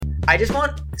I just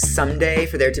want someday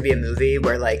for there to be a movie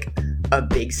where, like, a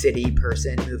big city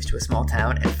person moves to a small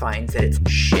town and finds that it's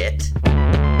shit.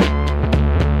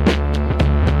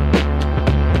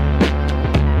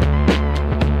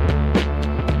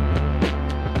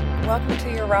 Welcome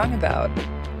to You're Wrong About,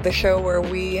 the show where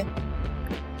we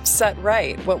set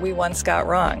right what we once got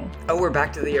wrong. Oh, we're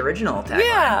back to the original tagline.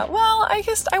 Yeah, well,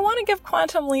 I want to give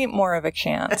Quantum Leap more of a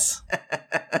chance.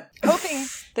 Hoping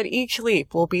that each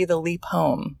leap will be the leap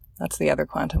home. That's the other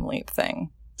Quantum Leap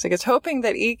thing. So it's hoping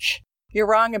that each You're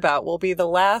Wrong About will be the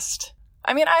last.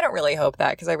 I mean, I don't really hope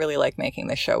that because I really like making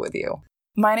this show with you.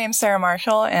 My name's Sarah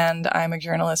Marshall, and I'm a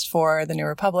journalist for The New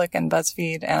Republic and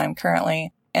BuzzFeed, and I'm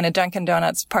currently in a Dunkin'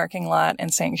 Donuts parking lot in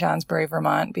St. Johnsbury,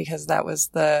 Vermont, because that was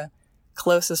the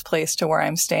closest place to where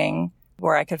I'm staying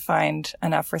where I could find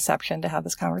enough reception to have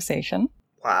this conversation.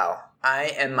 Wow.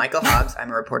 I am Michael Hobbs.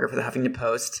 I'm a reporter for the Huffington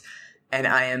Post, and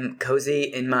I am cozy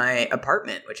in my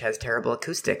apartment, which has terrible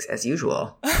acoustics as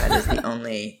usual. That is the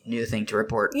only new thing to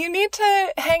report. You need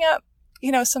to hang up,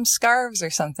 some scarves or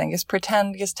something. Just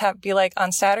pretend, be like,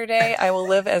 on Saturday, I will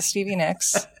live as Stevie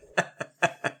Nicks.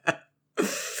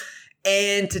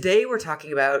 And today we're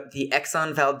talking about the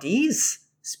Exxon Valdez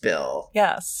spill.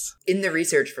 Yes. In the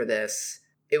research for this,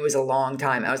 it was a long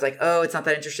time. I was like, oh, it's not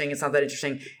that interesting. It's not that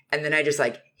interesting. And then I just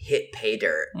hit pay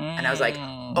dirt. And I was like,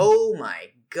 oh my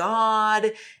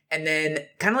God. And then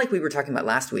kind of like we were talking about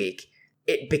last week,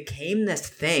 it became this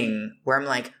thing where I'm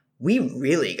like, we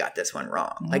really got this one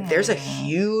wrong. There's a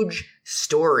huge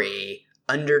story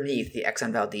underneath the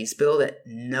Exxon Valdez spill that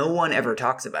no one ever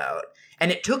talks about.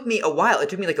 And it took me a while. It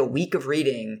took me a week of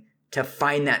reading to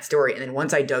find that story. And then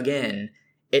once I dug in,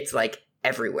 it's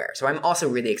everywhere. So I'm also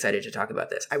really excited to talk about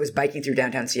this. I was biking through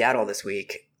downtown Seattle this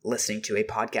week, listening to a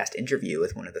podcast interview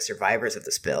with one of the survivors of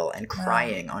the spill and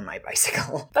crying on my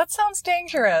bicycle. That sounds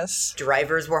dangerous.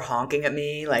 Drivers were honking at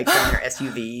me from their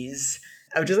SUVs.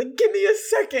 I was just like, give me a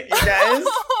second, you guys.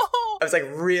 I was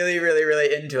really, really,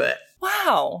 really into it.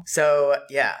 Wow. So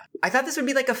yeah, I thought this would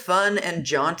be a fun and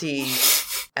jaunty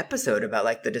episode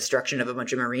about the destruction of a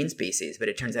bunch of marine species, but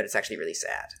it turns out it's actually really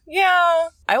sad. Yeah.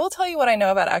 I will tell you what I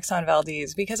know about Exxon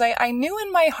Valdez because I knew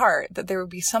in my heart that there would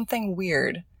be something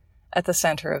weird at the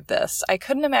center of this. I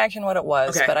couldn't imagine what it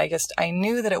was, but I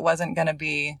knew that it wasn't going to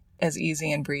be as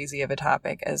easy and breezy of a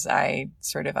topic as I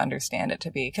sort of understand it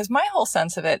to be. Because my whole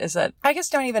sense of it is that I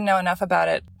just don't even know enough about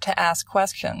it to ask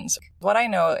questions. What I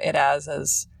know it as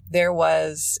is there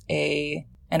was an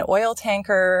oil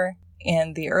tanker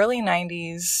in the early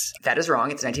 90s. That is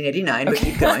wrong. It's 1989, but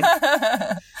keep going.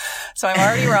 So I'm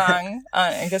already wrong,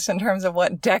 I guess, in terms of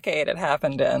what decade it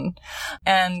happened in,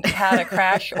 and had a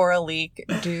crash or a leak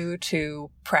due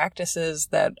to practices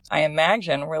that I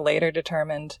imagine were later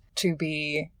determined to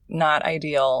be not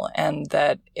ideal, and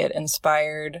that it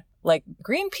inspired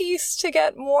Greenpeace to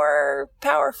get more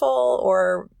powerful,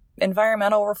 or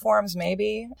environmental reforms,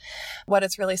 maybe. What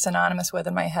it's really synonymous with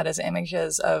in my head is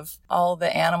images of all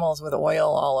the animals with oil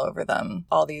all over them.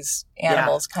 All these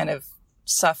animals kind of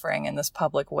suffering in this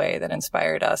public way that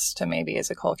inspired us to maybe as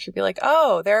a culture be like,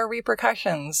 oh, there are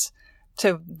repercussions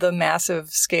to the massive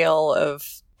scale of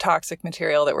toxic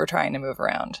material that we're trying to move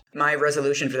around. My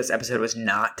resolution for this episode was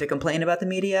not to complain about the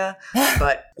media,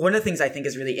 but one of the things I think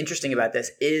is really interesting about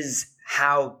this is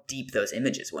how deep those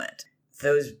images went.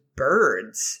 Those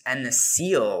birds and the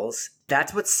seals,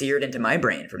 that's what's seared into my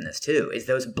brain from this too, is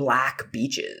those black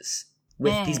beaches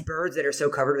with these birds that are so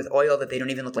covered with oil that they don't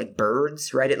even look like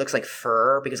birds, right? It looks like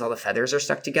fur because all the feathers are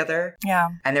stuck together. Yeah.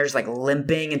 And they're just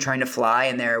limping and trying to fly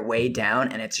and they're way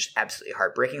down and it's just absolutely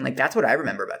heartbreaking. That's what I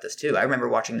remember about this too. I remember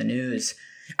watching the news.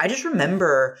 I just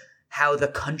remember how the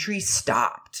country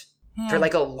stopped for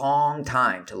a long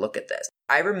time to look at this.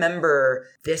 I remember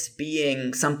this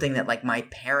being something that my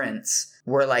parents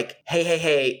were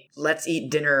hey, let's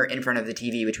eat dinner in front of the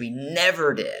TV, which we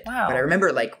never did. Wow. But I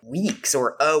remember weeks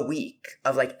or a week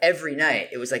of every night,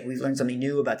 it was we learned something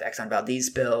new about the Exxon Valdez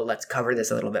spill. Let's cover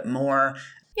this a little bit more.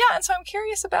 Yeah, and so I'm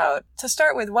curious about, to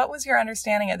start with, what was your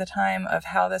understanding at the time of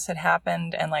how this had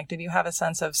happened? And did you have a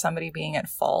sense of somebody being at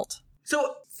fault?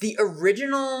 So the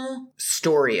original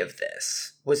story of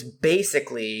this was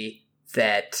basically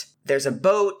that there's a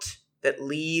boat that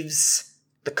leaves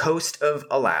the coast of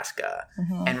Alaska,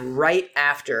 and right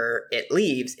after it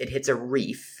leaves, it hits a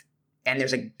reef, and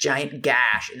there's a giant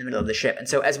gash in the middle of the ship. And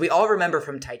so as we all remember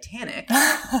from Titanic,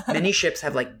 many ships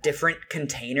have different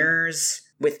containers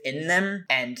within them,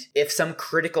 and if some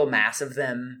critical mass of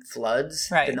them floods,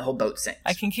 then the whole boat sinks.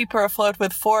 I can keep her afloat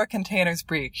with 4 containers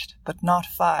breached, but not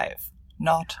 5.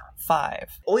 Not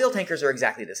 5. Oil tankers are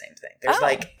exactly the same thing. There's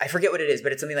I forget what it is,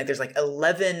 but it's something there's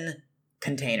 11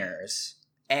 containers,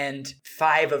 and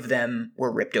 5 of them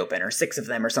were ripped open, or 6 of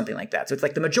them, or something like that. So it's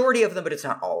like the majority of them, but it's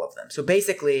not all of them. So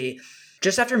basically,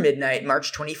 just after midnight,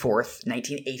 March 24th,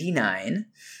 1989,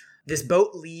 this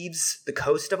boat leaves the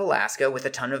coast of Alaska with a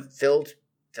ton of filled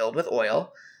with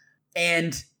oil,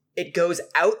 and it goes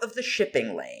out of the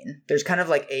shipping lane. There's kind of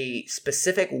like a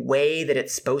specific way that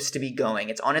it's supposed to be going.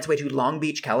 It's on its way to Long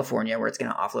Beach, California, where it's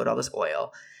going to offload all this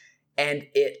oil. And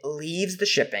it leaves the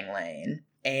shipping lane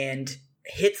and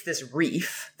hits this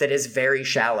reef that is very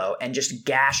shallow and just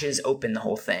gashes open the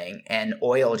whole thing, and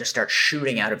oil just starts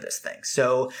shooting out of this thing.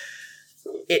 So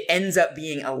it ends up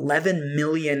being 11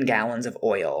 million gallons of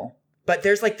oil. But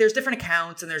there's different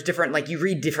accounts, and there's different, like, you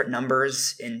read different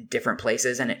numbers in different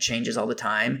places, and it changes all the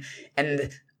time.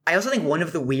 And I also think one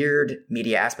of the weird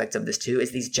media aspects of this too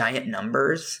is these giant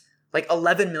numbers. Like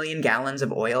 11 million gallons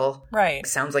of oil. Right.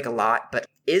 Sounds like a lot, but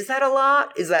is that a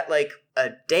lot? Is that like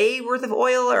a day worth of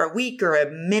oil, or a week, or a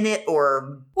minute,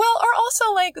 or... Well, or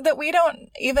also like that we don't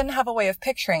even have a way of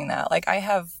picturing that. Like I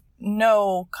have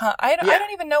I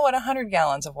don't even know what 100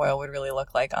 gallons of oil would really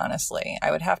look like, honestly. I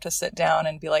would have to sit down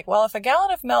and be like, well, if a gallon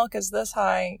of milk is this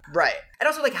high... Right. And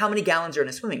also, like, how many gallons are in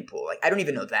a swimming pool? Like, I don't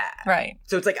even know that. Right.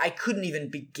 So it's like, I couldn't even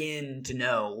begin to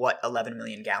know what 11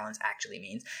 million gallons actually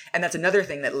means. And that's another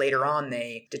thing that later on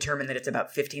they determined that it's about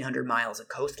 1,500 miles of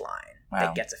coastline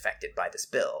that gets affected by the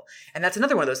spill. And that's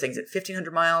another one of those things, that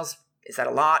 1,500 miles... Is that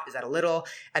a lot? Is that a little?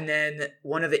 And then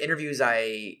one of the interviews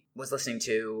I was listening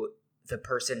to, the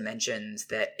person mentions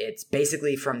that it's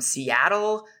basically from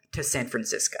Seattle to San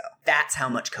Francisco. That's how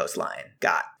much coastline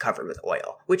got covered with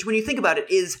oil, which when you think about it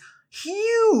is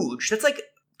huge. That's like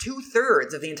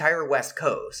 2/3 of the entire West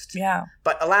Coast. Yeah.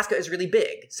 But Alaska is really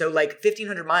big. So like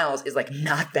 1,500 miles is like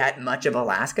not that much of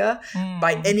Alaska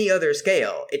by any other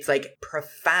scale. It's like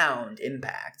profound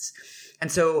impacts.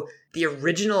 And so the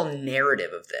original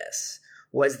narrative of this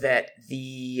was that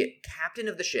the captain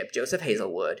of the ship, Joseph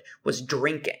Hazelwood, was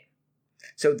drinking.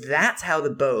 So that's how the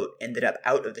boat ended up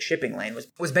out of the shipping lane,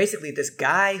 was basically this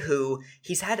guy who,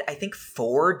 he's had, I think,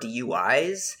 4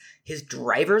 DUIs. His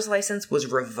driver's license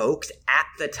was revoked at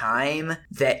the time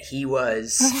that he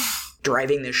was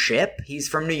driving the ship. He's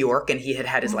from New York, and he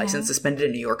had his license suspended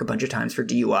in New York a bunch of times for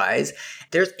DUIs.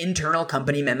 There's internal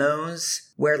company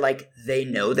memos where, like, they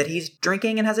know that he's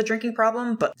drinking and has a drinking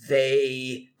problem, but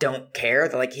they don't care.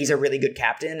 They're like, he's a really good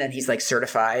captain, and he's, like,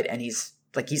 certified, and he's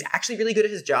actually really good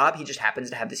at his job. He just happens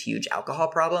to have this huge alcohol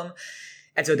problem.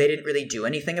 And so they didn't really do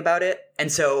anything about it.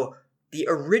 And so the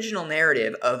original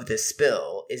narrative of this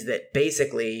spill is that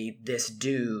basically this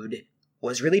dude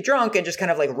was really drunk and just kind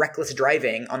of like reckless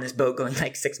driving on this boat going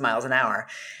like 6 miles an hour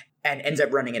and ends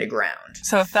up running it aground.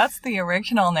 So if that's the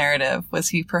original narrative, was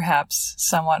he perhaps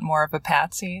somewhat more of a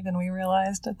patsy than we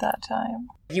realized at that time?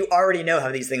 You already know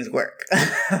how these things work.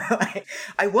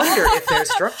 I wonder if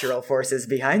there's structural forces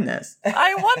behind this.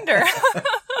 I wonder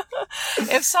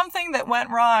if something that went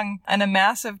wrong in a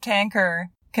massive tanker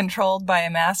controlled by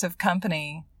a massive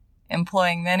company,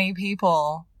 employing many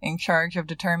people in charge of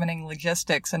determining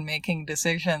logistics and making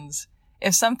decisions,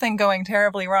 if something going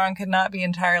terribly wrong could not be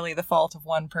entirely the fault of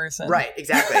one person. Right,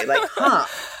 exactly. Like,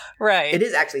 Right. It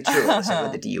is actually true with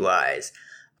the DUIs.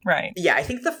 Right. Yeah, I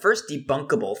think the first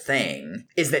debunkable thing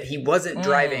is that he wasn't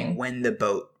driving when the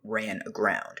boat ran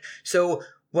aground. So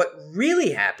what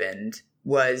really happened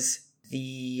was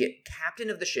the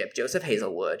captain of the ship, Joseph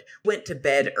Hazelwood, went to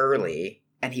bed early,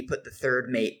 and he put the third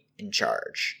mate in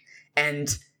charge.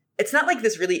 And it's not like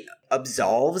this really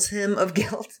absolves him of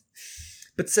guilt.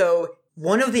 But so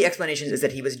one of the explanations is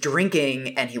that he was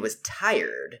drinking and he was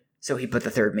tired, so he put the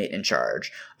third mate in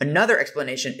charge. Another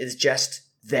explanation is just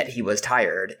that he was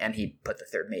tired and he put the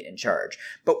third mate in charge.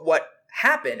 But what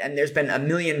happened, and there's been a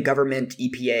million government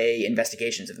EPA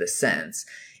investigations of this since,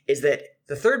 is that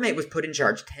the third mate was put in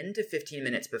charge 10 to 15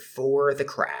 minutes before the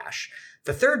crash.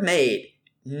 The third mate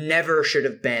never should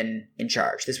have been in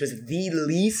charge. This was the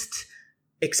least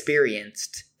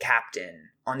experienced captain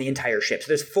on the entire ship. So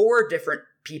there's 4 different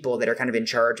people that are kind of in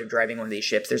charge of driving one of these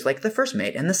ships. There's like the first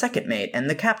mate and the second mate and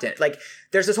the captain. Like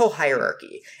there's this whole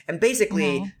hierarchy. And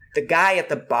basically the guy at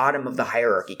the bottom of the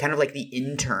hierarchy, kind of like the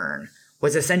intern,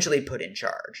 was essentially put in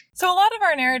charge. So a lot of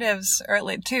our narratives,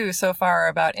 too, so far, are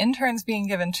about interns being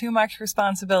given too much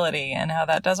responsibility and how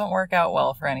that doesn't work out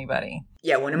well for anybody.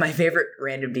 Yeah, one of my favorite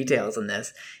random details in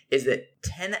this is that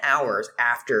 10 hours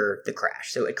after the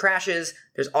crash, so it crashes,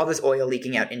 there's all this oil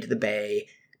leaking out into the bay,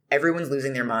 everyone's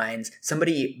losing their minds,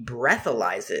 somebody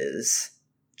breathalyzes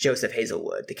Joseph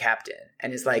Hazelwood, the captain,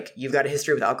 and is like, you've got a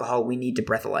history with alcohol, we need to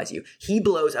breathalyze you. He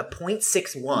blows a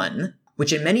 .61,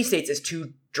 which in many states is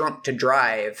too drunk to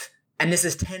drive, and this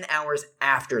is 10 hours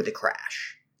after the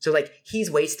crash. So, like, he's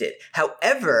wasted.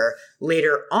 However,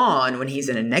 later on, when he's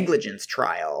in a negligence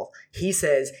trial, he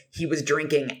says he was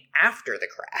drinking after the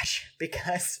crash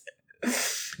because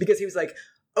he was like,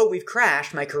 oh, we've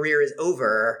crashed. My career is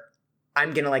over.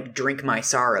 I'm going to, like, drink my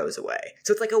sorrows away.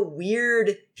 So it's like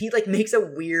he, like, makes a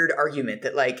weird argument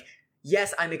that, like,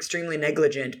 yes, I'm extremely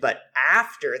negligent, but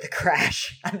after the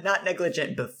crash, I'm not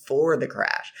negligent before the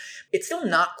crash. It's still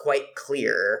not quite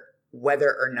clear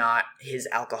whether or not his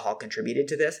alcohol contributed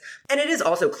to this. And it is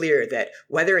also clear that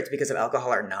whether it's because of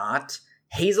alcohol or not,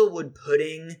 Hazelwood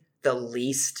putting the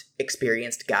least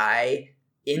experienced guy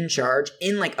in charge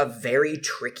in like a very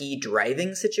tricky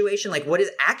driving situation, like what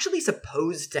is actually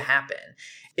supposed to happen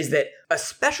is that a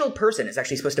special person is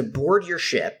actually supposed to board your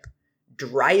ship,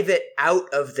 drive it out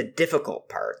of the difficult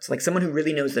parts, like someone who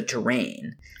really knows the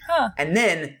terrain. And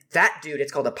then that dude,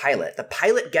 it's called a pilot. The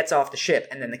pilot gets off the ship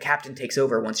and then the captain takes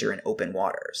over once you're in open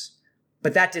waters.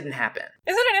 But that didn't happen.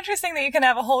 Isn't it interesting that you can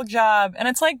have a whole job and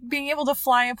it's like being able to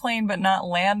fly a plane but not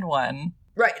land one?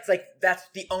 Right. It's like that's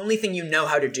the only thing you know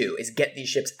how to do is get these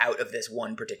ships out of this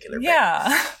one particular bit.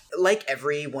 Yeah. Like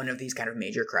every one of these kind of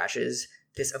major crashes,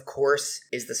 this, of course,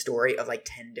 is the story of like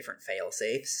 10 different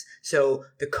fail-safes. So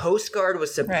the Coast Guard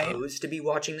was supposed to be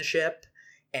watching the ship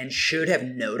and should have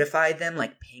notified them,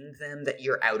 like pinged them that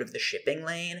you're out of the shipping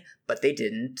lane, but they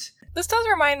didn't. This does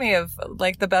remind me of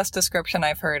like the best description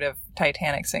I've heard of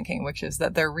Titanic sinking, which is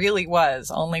that there really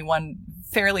was only one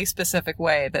fairly specific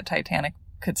way that Titanic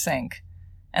could sink.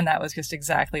 And that was just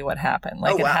exactly what happened.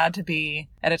 Like, It had to be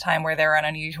at a time where there were an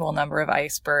unusual number of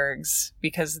icebergs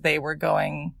because they were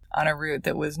going on a route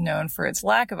that was known for its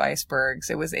lack of icebergs.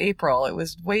 It was April. It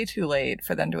was way too late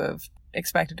for them to have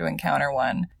expected to encounter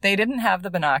one. They didn't have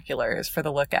the binoculars for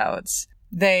the lookouts.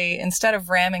 They, instead of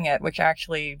ramming it, which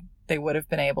actually they would have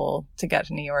been able to get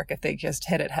to New York if they just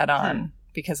hit it head on,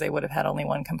 because they would have had only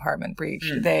one compartment breach.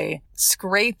 They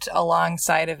scraped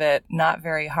alongside of it, not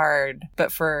very hard,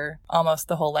 but for almost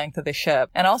the whole length of the ship.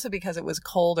 And also because it was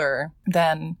colder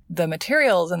than the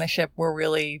materials in the ship were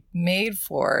really made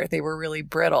for. They were really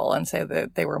brittle, and so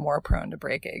that they were more prone to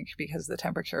breakage because of the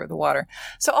temperature of the water.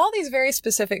 So all these very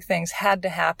specific things had to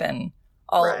happen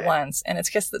all at once, and it's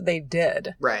just that they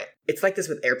did. Right. It's like this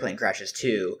with airplane crashes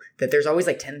too, that there's always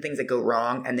like 10 things that go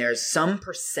wrong, and there's some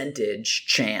percentage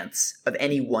chance of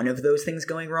any one of those things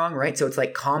going wrong, right? So it's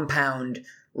like compound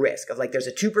risk of like there's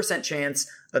a 2% chance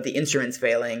of the instruments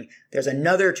failing, there's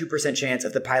another 2% chance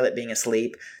of the pilot being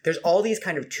asleep. There's all these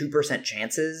kind of 2%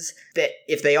 chances that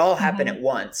if they all happen at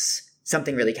once,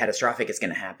 something really catastrophic is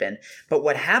going to happen. But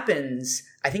what happens,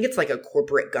 I think it's like a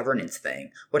corporate governance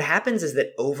thing. What happens is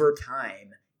that over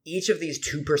time, each of these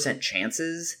 2%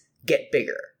 chances get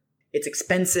bigger. It's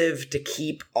expensive to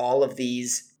keep all of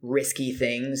these risky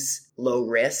things low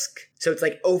risk. So it's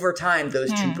like over time,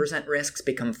 those 2% risks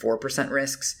become 4%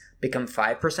 risks, become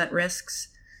 5% risks.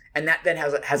 And that then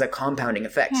has a compounding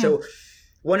effect. So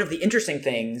one of the interesting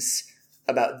things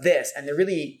about this, and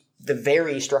the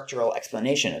very structural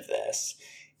explanation of this,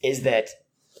 is that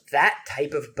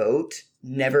type of boat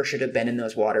never should have been in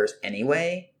those waters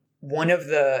anyway. In one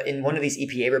of these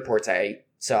EPA reports I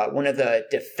saw, one of the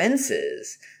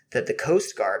defenses that the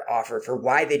Coast Guard offered for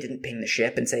why they didn't ping the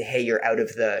ship and say, hey, you're out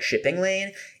of the shipping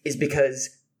lane, is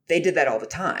because they did that all the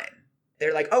time.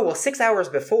 They're like, oh, well, 6 hours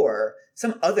before,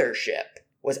 some other ship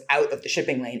was out of the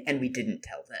shipping lane and we didn't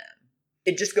tell them.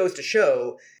 It just goes to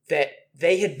show that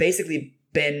they had basically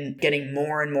been getting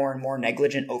more and more and more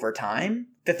negligent over time,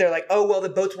 that they're like, oh, well, the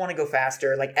boats want to go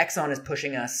faster. Like Exxon is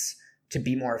pushing us to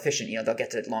be more efficient. You know, they'll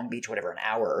get to Long Beach, whatever, an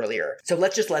hour earlier. So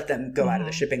let's just let them go out of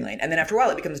the shipping lane. And then after a while,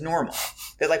 it becomes normal.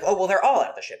 They're like, oh, well, they're all out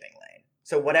of the shipping lane.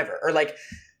 So whatever. Or like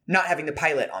not having the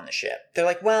pilot on the ship. They're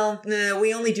like, well, no,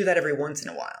 we only do that every once in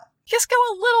a while. Just go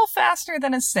a little faster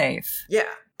than is safe. Yeah.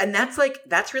 And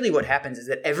that's really what happens, is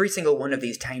that every single one of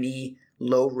these tiny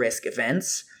low risk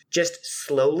events just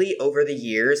slowly over the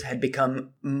years had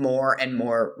become more and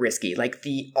more risky. Like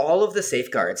all of the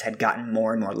safeguards had gotten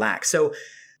more and more lax. So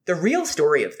the real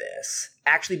story of this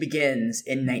actually begins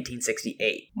in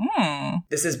 1968.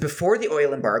 This is before the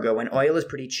oil embargo, when oil is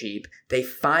pretty cheap. They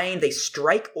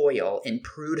strike oil in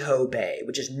Prudhoe Bay,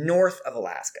 which is north of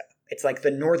Alaska. It's like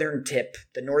the northern tip,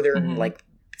 the northern like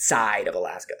side of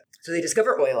Alaska. So they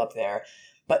discover oil up there,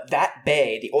 but that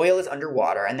bay, the oil is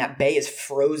underwater, and that bay is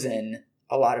frozen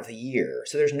a lot of the year.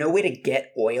 So there's no way to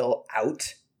get oil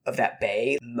out of that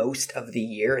bay most of the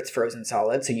year. It's frozen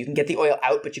solid. So you can get the oil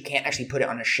out, but you can't actually put it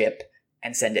on a ship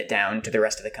and send it down to the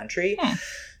rest of the country.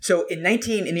 So in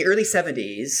the early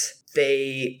 70s,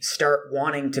 they start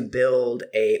wanting to build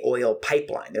a oil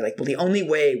pipeline. They're like, well, the only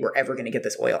way we're ever going to get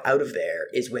this oil out of there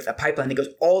is with a pipeline that goes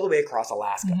all the way across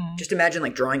Alaska. Just imagine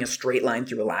like drawing a straight line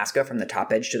through Alaska from the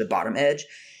top edge to the bottom edge.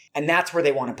 And that's where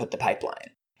they want to put the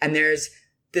pipeline. And there's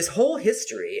this whole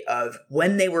history of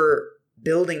when they were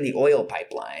building the oil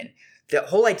pipeline, the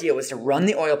whole idea was to run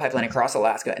the oil pipeline across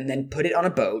Alaska and then put it on a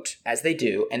boat, as they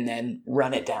do, and then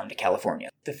run it down to California.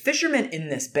 The fishermen in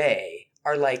this bay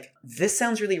are like, this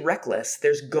sounds really reckless.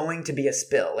 There's going to be a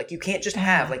spill. Like, you can't just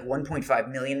have like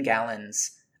 1.5 million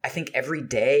gallons, I think, every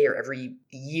day or every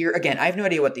year. Again, I have no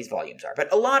idea what these volumes are,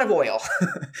 but a lot of oil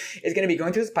is going to be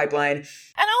going through this pipeline.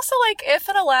 And also, like, if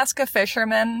an Alaska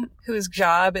fisherman whose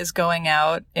job is going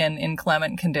out in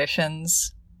inclement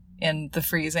conditions in the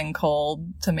freezing cold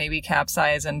to maybe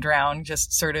capsize and drown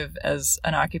just sort of as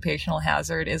an occupational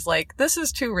hazard is like, this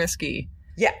is too risky.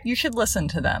 Yeah. You should listen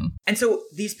to them. And so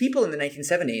these people in the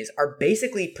 1970s are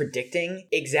basically predicting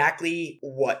exactly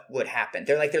what would happen.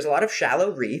 They're like, there's a lot of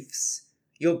shallow reefs.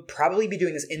 You'll probably be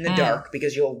doing this in the dark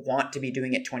because you'll want to be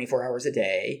doing it 24 hours a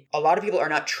day. A lot of people are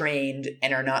not trained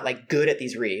and are not like good at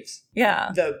these reefs.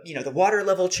 Yeah. The water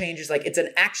level changes. Like, it's an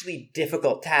actually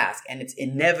difficult task, and it's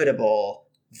inevitable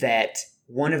that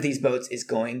one of these boats is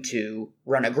going to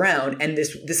run aground. And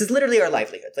this is literally our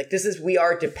livelihood. Like, we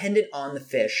are dependent on the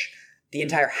fish. The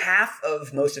entire half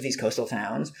of most of these coastal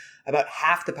towns, about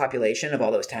half the population of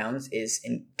all those towns is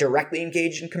directly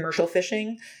engaged in commercial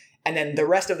fishing. And then the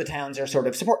rest of the towns are sort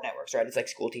of support networks, right? It's like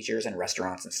school teachers and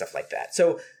restaurants and stuff like that.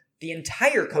 So the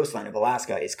entire coastline of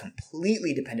Alaska is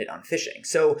completely dependent on fishing.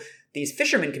 So these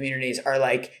fishermen communities are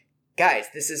like, guys,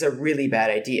 this is a really bad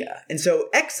idea. And so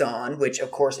Exxon, which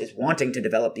of course is wanting to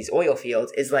develop these oil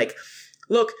fields, is like,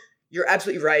 look, you're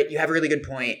absolutely right. You have a really good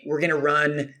point. We're going to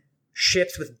run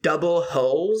ships with double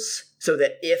hulls so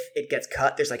that if it gets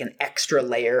cut, there's like an extra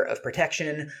layer of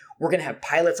protection. We're going to have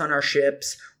pilots on our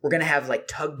ships. We're going to have like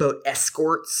tugboat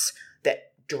escorts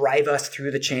that drive us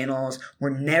through the channels. We're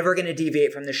never going to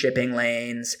deviate from the shipping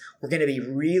lanes. We're going to be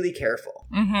really careful.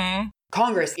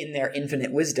 Congress, in their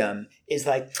infinite wisdom, is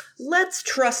like, let's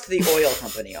trust the oil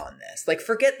company on this. Like,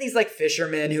 forget these like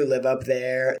fishermen who live up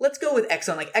there. Let's go with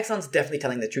Exxon. Like, Exxon's definitely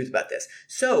telling the truth about this.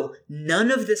 So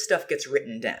none of this stuff gets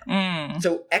written down.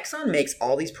 So Exxon makes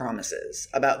all these promises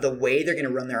about the way they're going to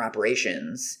run their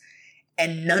operations,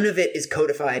 and none of it is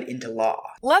codified into law.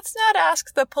 Let's not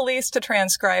ask the police to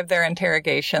transcribe their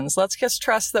interrogations. Let's just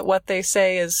trust that what they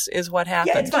say is what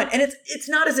happened. Yeah, it's fine. And it's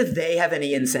not as if they have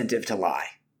any incentive to lie.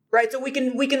 Right, so we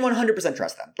can 100%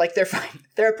 trust them. Like, they're fine.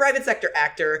 They're a private sector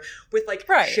actor with, like,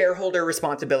 shareholder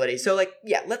responsibility. So, like,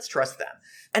 yeah, let's trust them.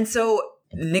 And so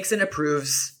Nixon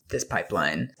approves this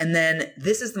pipeline. And then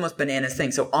this is the most bananas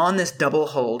thing. So on this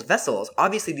double-hulled vessels,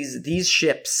 obviously these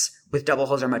ships with double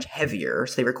hulls are much heavier,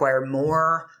 so they require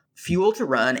more fuel to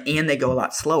run, and they go a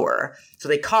lot slower. So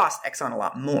they cost Exxon a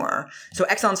lot more. So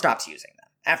Exxon stops using them.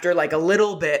 After, like, a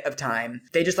little bit of time,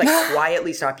 they just, like,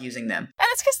 quietly stop using them. And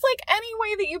it's just, like, any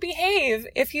way that you behave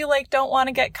if you, like, don't want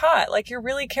to get caught. Like, you're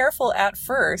really careful at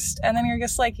first, and then you're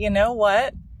just like, you know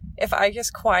what? If I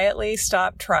just quietly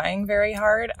stop trying very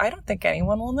hard, I don't think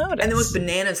anyone will notice. And the most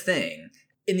bananas thing,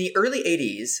 in the early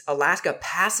 80s, Alaska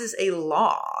passes a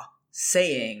law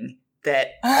saying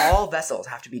that all vessels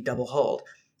have to be double-hulled.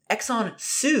 Exxon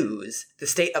sues the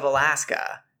state of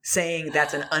Alaska, saying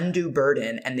that's an undue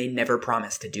burden, and they never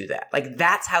promised to do that. Like,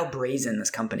 that's how brazen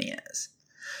this company is.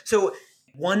 So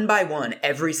one by one,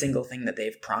 every single thing that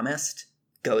they've promised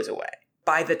goes away.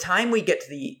 By the time we get to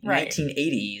the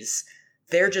 1980s,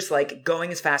 they're just, like,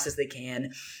 going as fast as they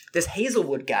can. This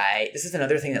Hazelwood guy, this is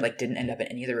another thing that, like, didn't end up in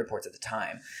any of the reports at the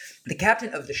time. The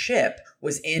captain of the ship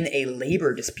was in a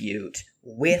labor dispute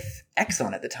with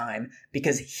Exxon at the time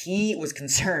because he was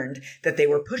concerned that they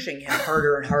were pushing him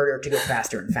harder and harder to go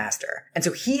faster and faster. And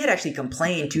so he had actually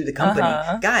complained to the company,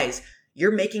 guys,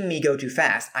 you're making me go too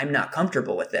fast. I'm not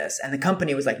comfortable with this. And the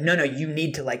company was like, no, you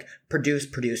need to, like, produce.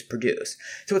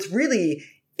 So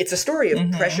it's a story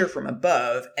of pressure from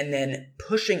above and then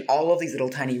pushing all of these little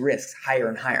tiny risks higher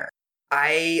and higher.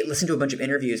 I listened to a bunch of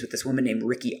interviews with this woman named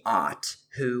Ricky Ott,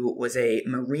 who was a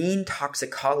marine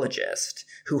toxicologist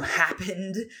who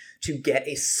happened to get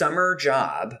a summer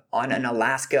job on an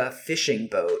Alaska fishing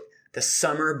boat the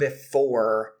summer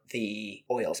before the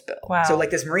oil spill. Wow. So, like,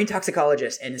 this marine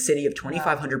toxicologist in a city of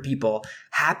 2,500 people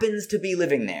happens to be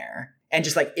living there and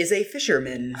just, like, is a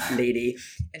fisherman lady.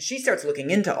 And she starts looking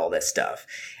into all this stuff.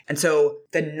 And so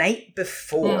the night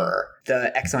before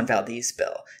the Exxon Valdez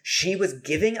spill, she was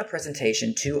giving a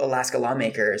presentation to Alaska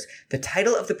lawmakers. The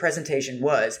title of the presentation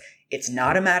was, "It's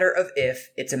not a matter of if,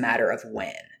 it's a matter of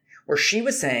when." Where she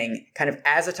was saying, kind of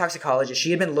as a toxicologist,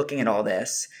 she had been looking at all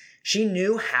this. She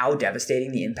knew how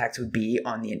devastating the impacts would be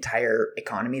on the entire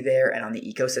economy there and on the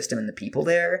ecosystem and the people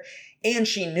there. And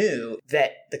she knew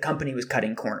that the company was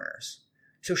cutting corners.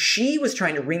 So she was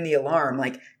trying to ring the alarm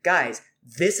like, guys,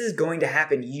 this is going to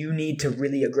happen. You need to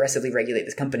really aggressively regulate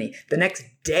this company. The next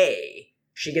day,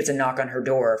 she gets a knock on her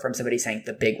door from somebody saying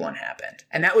the big one happened.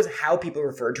 And that was how people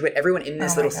referred to it. Everyone in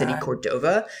this little city,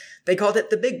 Cordova, they called it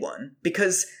the big one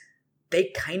because they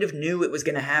kind of knew it was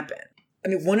going to happen. I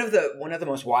mean, one of the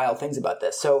most wild things about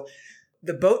this. So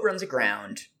the boat runs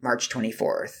aground March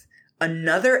 24th.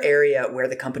 Another area where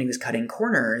the company was cutting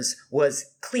corners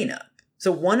was cleanup.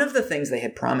 So one of the things they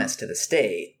had promised to the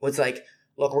state was like,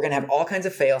 look, we're going to have all kinds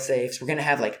of fail-safes. We're going to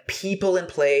have like people in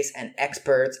place and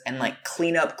experts and like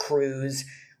cleanup crews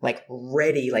like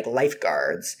ready, like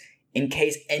lifeguards in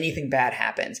case anything bad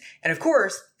happens. And of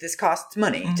course, this costs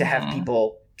money to have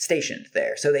people stationed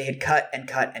there. So they had cut and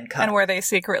cut and cut. And were they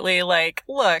secretly like,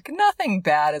 look, nothing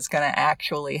bad is going to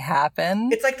actually happen?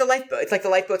 It's like the lifeboat. It's like the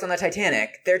lifeboats on the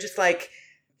Titanic. They're just like,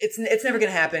 it's never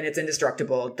going to happen. It's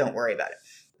indestructible. Don't worry about it.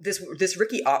 This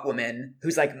Ricky Ott woman,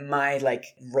 who's like my like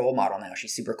role model now.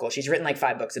 She's super cool. She's written like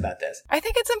 5 books about this. I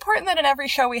think it's important that in every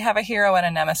show we have a hero and a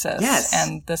nemesis. Yes.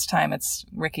 And this time it's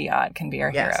Ricky Ott can be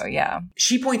our hero. Yeah.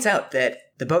 She points out that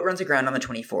the boat runs aground on the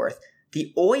 24th.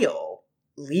 The oil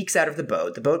leaks out of the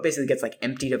boat. The boat basically gets like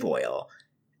emptied of oil.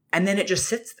 And then it just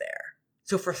sits there.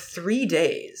 So for 3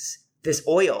 days, this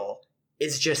oil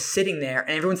is just sitting there.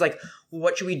 And everyone's like, well,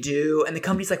 what should we do? And the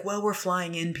company's like, well, we're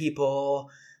flying in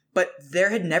people. But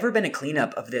there had never been a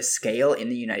cleanup of this scale in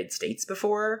the United States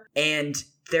before, and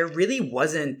there really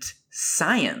wasn't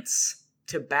science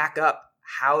to back up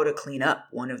how to clean up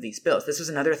one of these spills. This was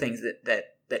another thing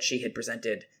that she had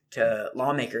presented to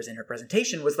lawmakers in her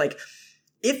presentation was like,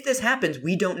 if this happens,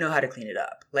 we don't know how to clean it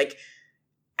up. Like,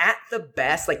 at the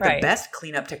best, like the best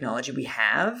cleanup technology we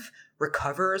have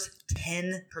recovers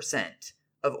 10%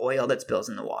 of oil that spills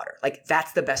in the water. Like,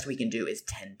 that's the best we can do is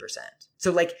 10%.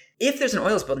 So, like, if there's an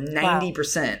oil spill,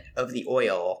 90% of the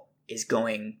oil is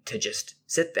going to just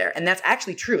sit there. And that's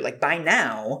actually true. Like, by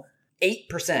now,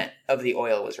 8% of the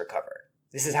oil was recovered.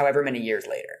 This is however many years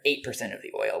later. 8% of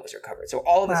the oil was recovered. So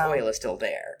all of this oil is still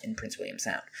there in Prince William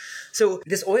Sound. So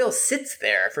this oil sits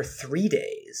there for 3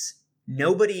 days.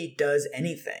 Nobody does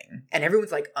anything. And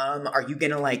everyone's like, are you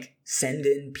going to like send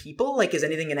in people? Like, is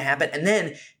anything going to happen? And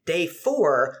then day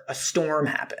 4, a storm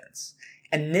happens.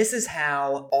 And this is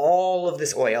how all of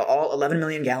this oil, all 11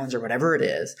 million gallons or whatever it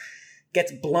is,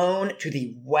 gets blown to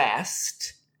the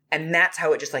west. And that's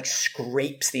how it just like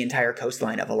scrapes the entire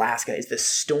coastline of Alaska, is the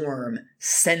storm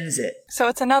sends it. So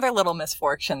it's another little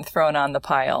misfortune thrown on the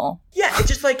pile. Yeah, it's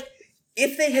just like,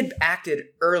 if they had acted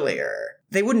earlier,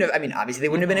 they wouldn't have, I mean, obviously they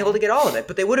wouldn't have been able to get all of it,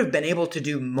 but they would have been able to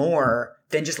do more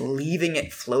than just leaving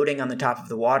it floating on the top of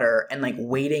the water and like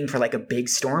waiting for like a big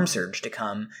storm surge to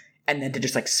come and then to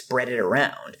just like spread it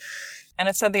around. And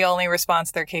it said the only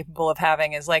response they're capable of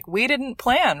having is like, we didn't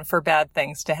plan for bad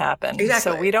things to happen.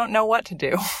 Exactly. So we don't know what to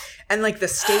do. And like the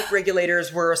state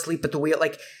regulators were asleep at the wheel.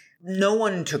 Like, no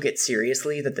one took it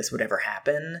seriously that this would ever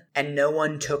happen. And no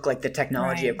one took like the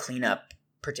technology of cleanup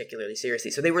particularly seriously.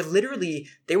 So they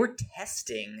were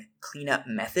testing cleanup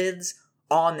methods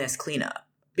on this cleanup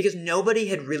because nobody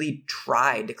had really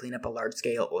tried to clean up a large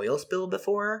scale oil spill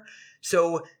before.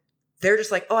 So they're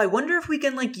just like, oh, I wonder if we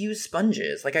can like use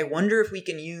sponges. Like, I wonder if we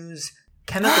can use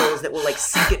chemicals that will like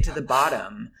sink it to the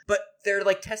bottom. But they're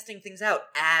like testing things out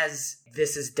as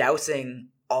this is dousing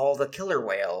all the killer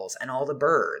whales and all the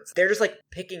birds. They're just like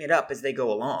picking it up as they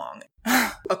go along.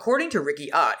 According to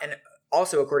Ricky Ott, and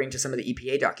also according to some of the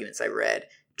EPA documents I read,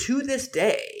 to this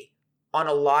day, on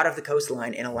a lot of the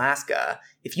coastline in Alaska,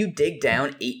 if you dig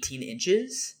down 18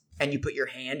 inches and you put your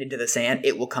hand into the sand,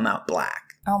 it will come out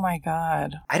black. Oh my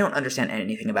God. I don't understand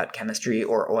anything about chemistry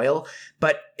or oil,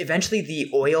 but eventually the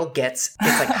oil gets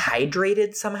like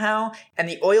hydrated somehow, and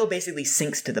the oil basically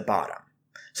sinks to the bottom.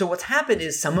 So what's happened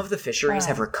is some of the fisheries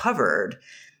have recovered,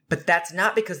 but that's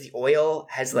not because the oil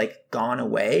has like gone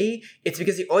away. It's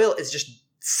because the oil is just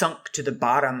sunk to the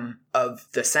bottom of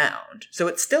the sound. So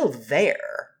it's still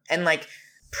there and like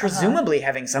presumably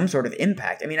having some sort of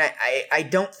impact. I mean, I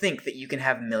don't think that you can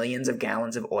have millions of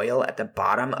gallons of oil at the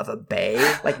bottom of a bay,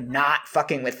 like not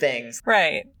fucking with things.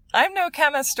 Right. I'm no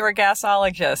chemist or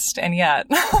gasologist, and yet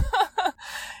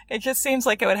it just seems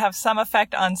like it would have some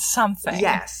effect on something.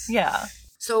 Yes. Yeah.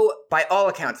 So by all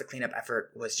accounts, the cleanup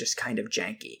effort was just kind of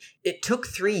janky. It took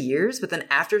 3 years, but then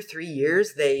after 3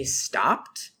 years, they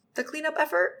stopped the cleanup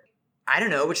effort. I don't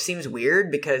know, which seems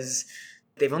weird because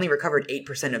they've only recovered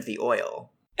 8% of the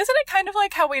oil. Isn't it kind of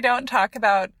like how we don't talk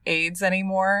about AIDS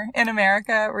anymore in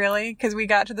America, really? Because we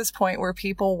got to this point where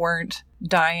people weren't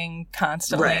dying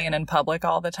constantly Right. and in public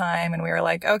all the time. And we were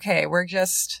like, okay, we're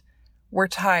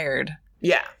tired.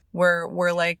 Yeah.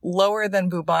 We're like lower than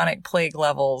bubonic plague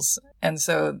levels. And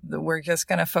so we're just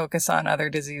going to focus on other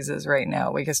diseases right now.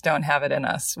 We just don't have it in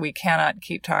us. We cannot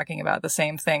keep talking about the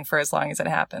same thing for as long as it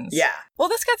happens. Yeah. Well,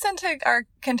 this gets into our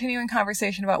continuing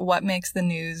conversation about what makes the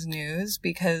news,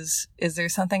 because is there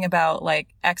something about like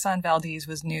Exxon Valdez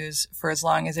was news for as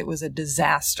long as it was a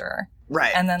disaster?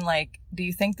 Right. And then like, do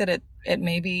you think that it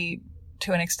maybe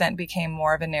to an extent became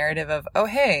more of a narrative of, oh,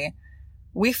 hey,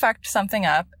 we fucked something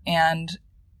up and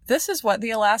this is what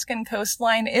the Alaskan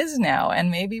coastline is now and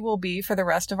maybe will be for the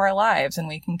rest of our lives, and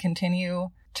we can continue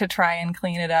to try and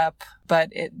clean it up, but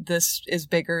this is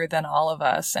bigger than all of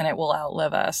us and it will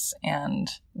outlive us, and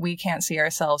we can't see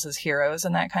ourselves as heroes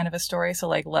in that kind of a story, so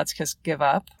like let's just give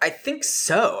up? I think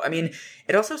so. I mean,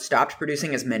 it also stopped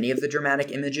producing as many of the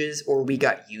dramatic images, or we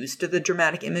got used to the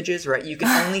dramatic images, right? You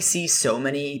can only see so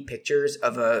many pictures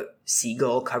of a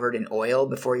seagull covered in oil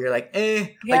before you're like,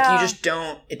 like Yeah. you just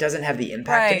don't, it doesn't have the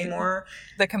impact Right. anymore.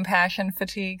 The compassion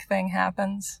fatigue thing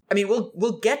happens. I mean,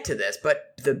 we'll get to this,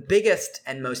 but the biggest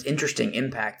and most interesting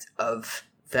impact of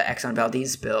the Exxon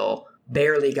Valdez spill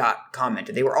barely got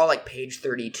commented. They were all like page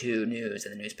 32 news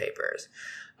in the newspapers.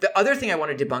 The other thing I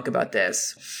wanted to debunk about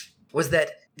this was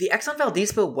that the Exxon Valdez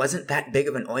spill wasn't that big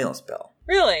of an oil spill.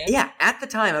 Really? Yeah, at the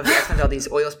time of the Exxon Valdez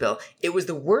oil spill, it was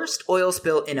the worst oil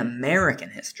spill in American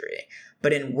history.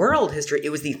 But in world history, it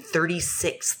was the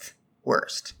 36th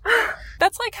worst.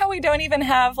 That's like how we don't even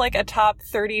have like a top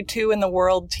 32 in the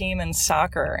world team in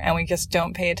soccer, and we just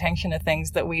don't pay attention to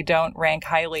things that we don't rank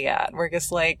highly at. We're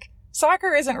just like,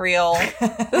 soccer isn't real.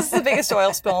 This is the biggest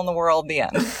oil spill in the world, the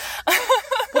end.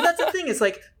 Well, that's the thing. It's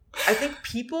like, I think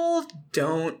people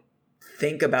don't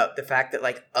think about the fact that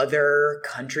like other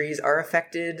countries are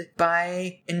affected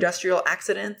by industrial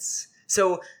accidents.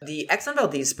 So the Exxon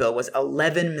Valdez spill was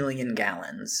 11 million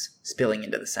gallons spilling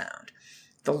into the Sound.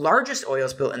 The largest oil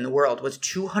spill in the world was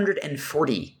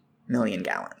 240 million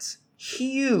gallons.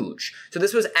 Huge. So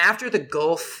this was after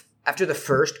the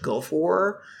first Gulf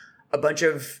War. A bunch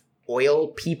of oil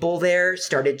people there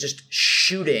started just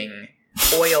shooting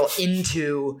oil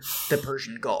into the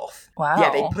Persian Gulf. Wow.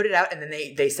 Yeah, they put it out and then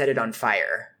they set it on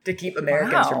fire to keep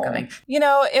Americans from coming. You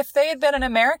know, if they had been in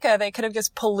America, they could have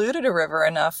just polluted a river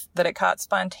enough that it caught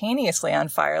spontaneously on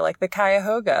fire, like the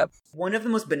Cuyahoga. One of the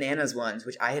most bananas ones,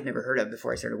 which I had never heard of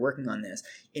before I started working on this,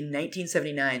 in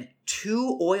 1979,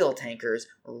 2 oil tankers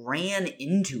ran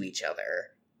into each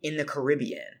other in the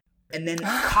Caribbean and then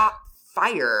caught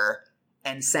fire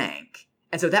and sank.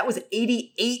 And so that was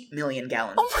 88 million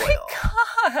gallons of oil.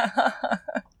 Oh my God.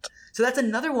 So that's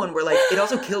another one where, like, it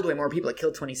also killed way more people. It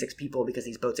killed 26 people because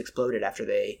these boats exploded after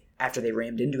they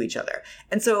rammed into each other.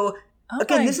 And so,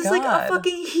 again, this is like a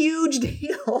fucking huge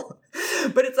deal.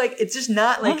 But it's like, it's just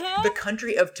not like the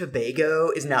country of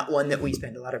Tobago is not one that we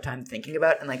spend a lot of time thinking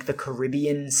about. And like the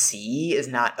Caribbean Sea is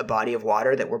not a body of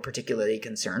water that we're particularly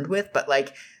concerned with. But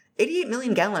like 88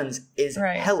 million gallons is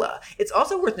hella. It's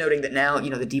also worth noting that now, you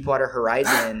know, the Deepwater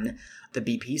Horizon, the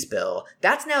BP spill,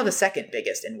 that's now the second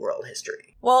biggest in world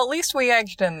history. Well, at least we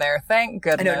edged in there. Thank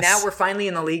goodness. I know, now we're finally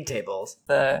in the league tables.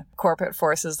 The corporate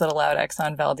forces that allowed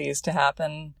Exxon Valdez to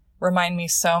happen remind me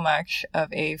so much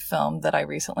of a film that I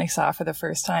recently saw for the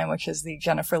first time, which is the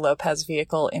Jennifer Lopez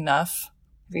vehicle Enough.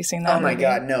 Have you seen that Oh my movie?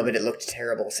 God, no, but it looked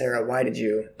terrible. Sarah, why did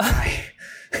you?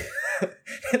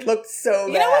 It looked so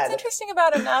bad. You know what's interesting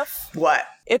about Enough? What?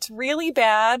 It's really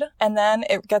bad, and then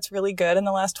it gets really good in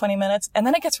the last 20 minutes, and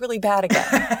then it gets really bad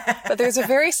again. But there's a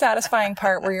very satisfying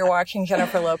part where you're watching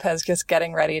Jennifer Lopez just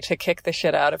getting ready to kick the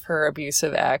shit out of her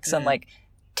abusive ex and like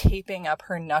taping up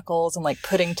her knuckles and like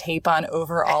putting tape on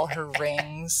over all her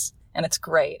rings. And it's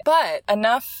great. But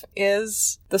Enough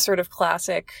is the sort of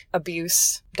classic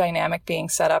abuse dynamic being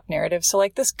set up narrative. So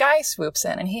like this guy swoops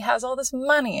in and he has all this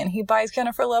money and he buys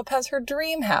Jennifer Lopez her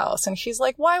dream house. And she's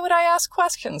like, why would I ask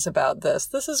questions about this?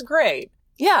 This is great.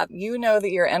 Yeah, you know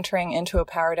that you're entering into a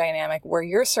power dynamic where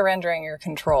you're surrendering your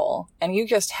control. And you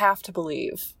just have to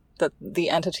believe that the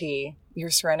entity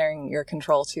you're surrendering your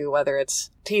control to, whether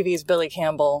it's TV's Billy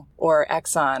Campbell or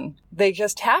Exxon, they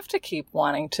just have to keep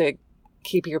wanting to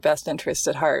keep your best interest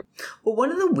at heart. Well,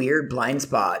 one of the weird blind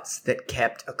spots that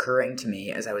kept occurring to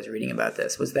me as I was reading about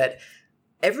this was that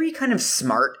every kind of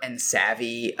smart and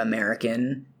savvy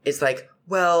American is like,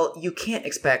 well, you can't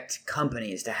expect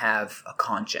companies to have a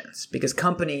conscience because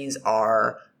companies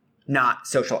are not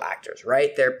social actors,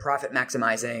 right? They're profit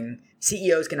maximizing.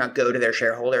 CEOs cannot go to their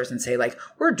shareholders and say, like,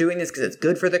 we're doing this because it's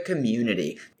good for the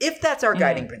community. If that's our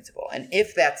guiding principle, and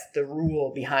if that's the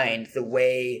rule behind the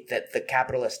way that the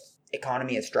capitalist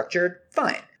economy is structured,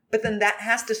 fine. But then that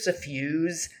has to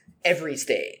suffuse every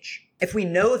stage. If we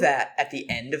know that at the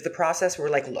end of the process, we're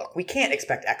like, look, we can't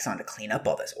expect Exxon to clean up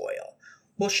all this oil.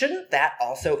 Well, shouldn't that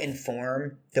also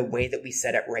inform the way that we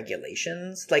set up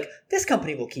regulations? Like, this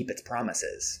company will keep its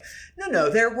promises. No,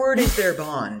 their word is their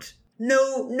bond.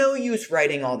 No use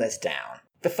writing all this down.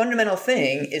 The fundamental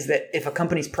thing is that if a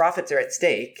company's profits are at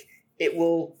stake, it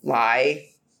will lie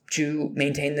to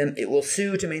maintain them. It will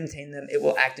sue to maintain them. It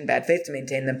will act in bad faith to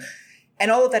maintain them. And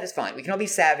all of that is fine. We can all be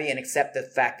savvy and accept the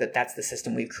fact that that's the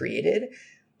system we've created.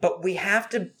 But we have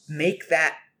to make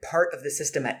that part of the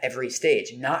system at every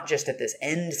stage, not just at this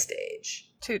end stage.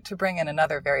 To bring in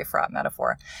another very fraught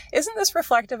metaphor, isn't this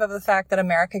reflective of the fact that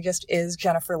America just is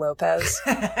Jennifer Lopez?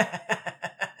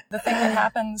 The thing that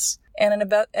happens in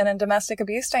a domestic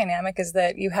abuse dynamic is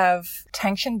that you have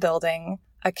tension building,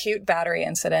 acute battery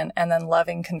incident, and then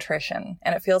loving contrition.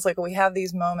 And it feels like we have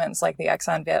these moments like the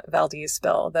Exxon Valdez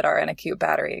spill that are an acute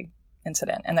battery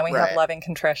incident. And then we have loving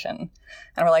contrition.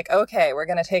 And we're like, okay, we're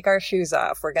going to take our shoes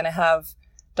off. We're going to have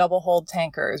double hold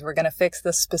tankers. We're going to fix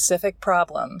this specific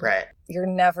problem. Right. You're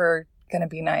never going to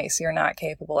be nice. You're not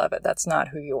capable of it. That's not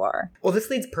who you are. Well, this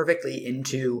leads perfectly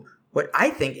into what I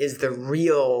think is the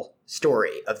real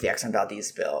story of the Exxon Valdez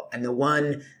spill, and the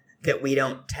one that we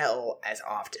don't tell as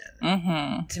often.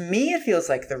 Mm-hmm. To me, it feels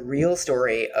like the real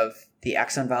story of the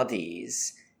Exxon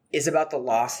Valdez is about the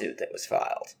lawsuit that was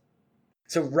filed.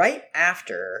 So right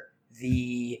after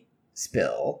the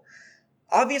spill,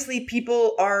 obviously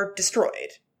people are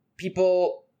destroyed.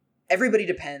 Everybody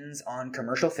depends on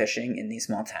commercial fishing in these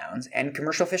small towns, and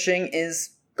commercial fishing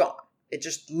is gone. It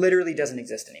just literally doesn't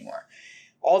exist anymore.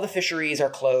 All the fisheries are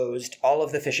closed. All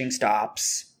of the fishing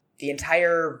stops. The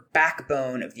entire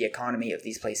backbone of the economy of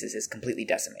these places is completely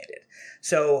decimated.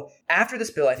 So after the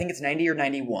spill, I think it's 90 or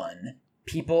 91,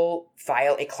 people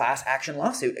file a class action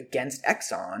lawsuit against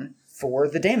Exxon for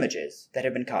the damages that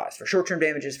have been caused, for short-term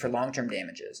damages, for long-term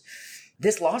damages.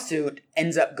 This lawsuit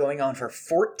ends up going on for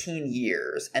 14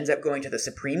 years, ends up going to the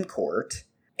Supreme Court,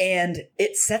 and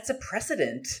it sets a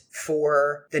precedent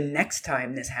for the next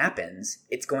time this happens,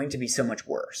 it's going to be so much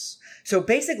worse. So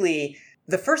basically,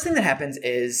 the first thing that happens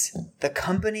is the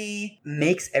company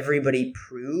makes everybody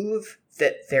prove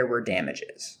that there were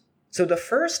damages. So the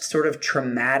first sort of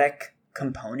traumatic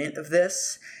component of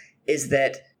this is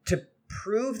that to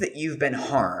prove that you've been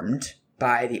harmed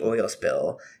by the oil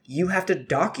spill, you have to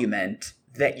document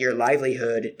that your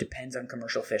livelihood depends on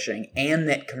commercial fishing and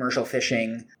that commercial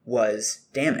fishing was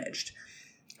damaged.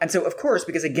 And so, of course,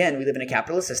 because again, we live in a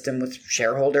capitalist system with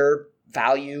shareholder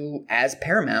value as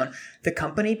paramount, the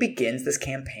company begins this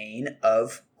campaign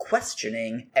of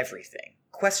questioning everything.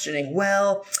 Questioning,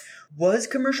 well, was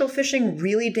commercial fishing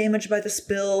really damaged by the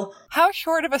spill? How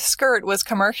short of a skirt was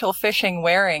commercial fishing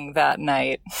wearing that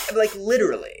night? Like,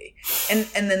 literally. And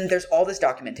then there's all this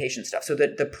documentation stuff. So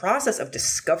the process of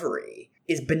discovery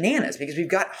is bananas because we've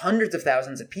got hundreds of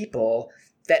thousands of people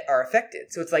that are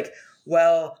affected. So it's like,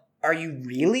 well, are you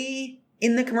really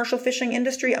in the commercial fishing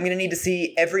industry? I'm going to need to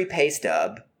see every pay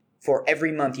stub for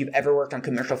every month you've ever worked on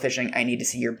commercial fishing. I need to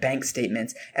see your bank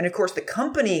statements. And of course, the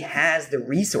company has the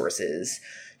resources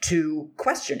to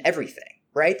question everything,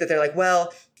 right? That they're like,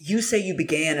 well, you say you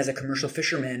began as a commercial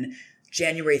fisherman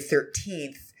January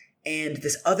 13th, and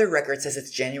this other record says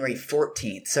it's January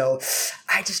 14th. So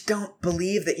I just don't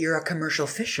believe that you're a commercial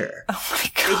fisher. Oh my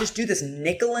God. They just do this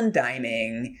nickel and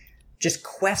diming, just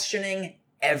questioning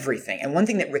everything. And one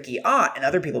thing that Ricky Ott and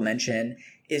other people mention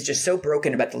is just so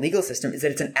broken about the legal system is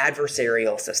that it's an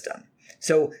adversarial system.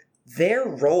 So their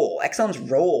role, Exxon's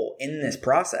role in this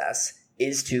process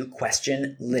is to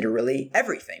question literally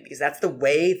everything, because that's the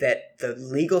way that the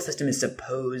legal system is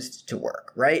supposed to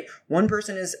work, right? One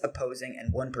person is opposing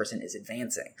and one person is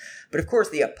advancing. But of course,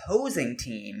 the opposing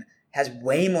team has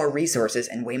way more resources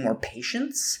and way more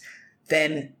patience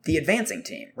than the advancing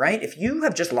team, right? If you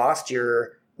have just lost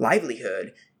your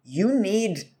livelihood, you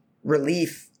need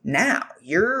relief now.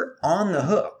 You're on the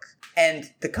hook.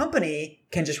 And the company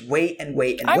can just wait and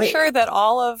wait and wait. I'm sure that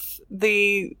all of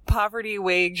the poverty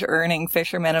wage earning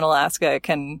fishermen in Alaska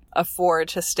can afford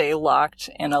to stay locked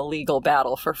in a legal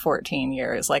battle for 14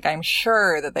 years. Like, I'm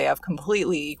sure that they have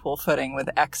completely equal footing with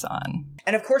Exxon.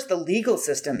 And of course, the legal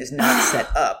system is not set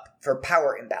up for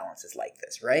power imbalances like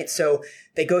this, right? So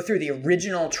they go through the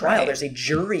original trial. Right. There's a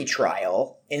jury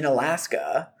trial in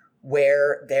Alaska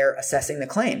where they're assessing the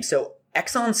claim. So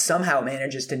Exxon somehow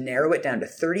manages to narrow it down to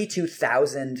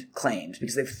 32,000 claims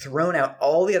because they've thrown out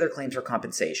all the other claims for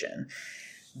compensation.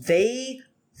 They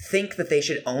think that they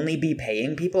should only be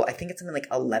paying people, I think it's something like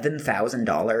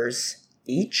 $11,000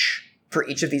 each for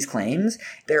each of these claims.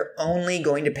 They're only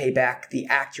going to pay back the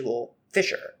actual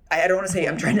fisher. I don't want to say,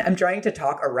 I'm trying to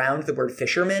talk around the word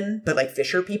fishermen, but like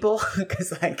fisher people,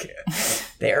 because like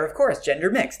they are, of course, gender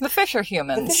mixed. The fisher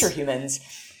humans. The fisher humans.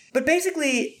 But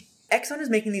basically, Exxon is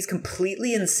making these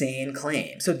completely insane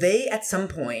claims. So they, at some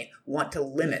point, want to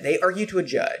limit, they argue to a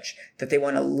judge that they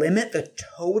want to limit the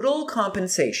total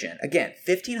compensation. Again,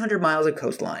 1,500 miles of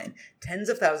coastline, tens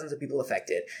of thousands of people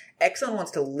affected. Exxon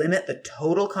wants to limit the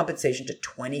total compensation to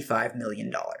 $25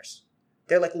 million.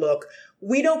 They're like, look,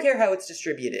 we don't care how it's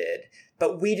distributed,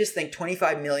 but we just think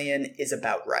 $25 million is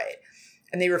about right.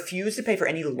 And they refuse to pay for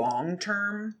any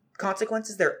long-term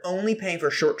consequences. They're only paying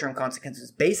for short-term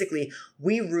consequences. Basically,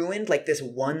 we ruined like this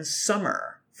one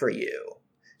summer for you.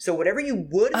 So whatever you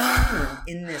would earn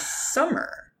in this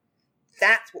summer,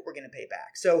 that's what we're going to pay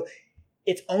back. So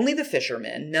it's only the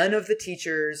fishermen, none of the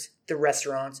teachers, the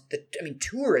restaurants.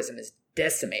 Tourism is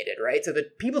decimated, right? So the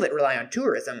people that rely on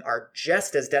tourism are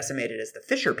just as decimated as the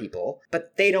fisher people,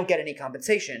 but they don't get any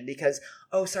compensation because,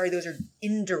 those are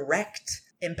indirect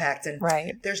impacts. And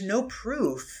there's no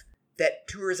proof that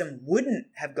tourism wouldn't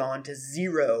have gone to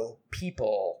 0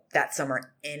 people that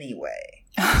summer anyway.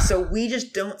 So we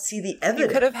just don't see the evidence.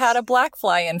 You could have had a black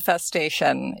fly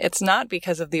infestation. It's not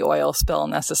because of the oil spill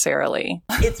necessarily.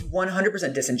 It's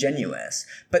 100% disingenuous.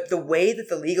 But the way that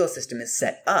the legal system is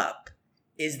set up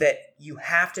is that you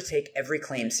have to take every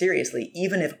claim seriously,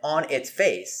 even if on its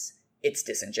face it's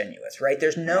disingenuous, right?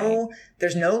 There's no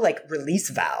like release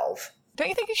valve. Don't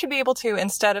you think you should be able to,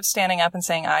 instead of standing up and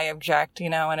saying, I object,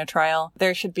 in a trial,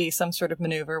 there should be some sort of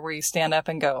maneuver where you stand up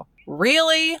and go,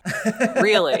 really?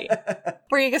 Really?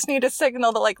 Where you just need to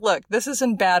signal that, like, look, this is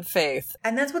in bad faith.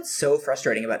 And that's what's so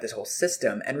frustrating about this whole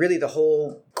system, and really the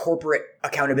whole corporate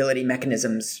accountability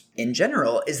mechanisms in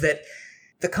general, is that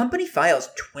the company files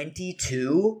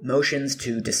 22 motions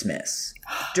to dismiss.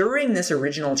 During this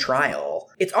original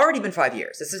trial, it's already been 5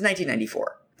 years. This is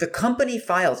 1994. The company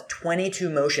files 22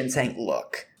 motions saying,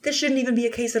 look, this shouldn't even be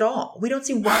a case at all. We don't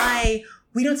see why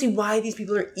these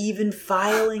people are even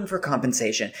filing for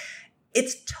compensation.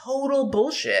 It's total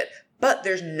bullshit. But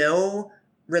there's no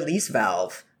release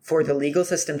valve for the legal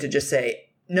system to just say,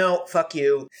 no, fuck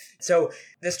you. So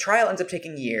this trial ends up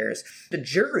taking years. The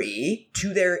jury,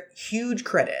 to their huge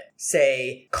credit,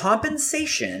 say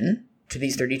compensation to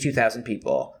these 32,000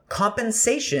 people,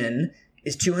 compensation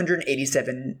is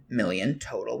 $287 million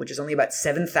total, which is only about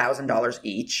 $7,000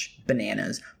 each,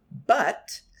 bananas.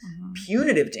 But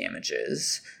punitive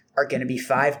damages are going to be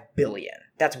 $5 billion.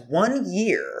 That's 1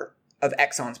 year of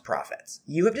Exxon's profits.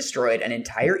 You have destroyed an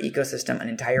entire ecosystem, an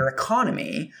entire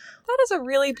economy. That is a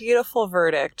really beautiful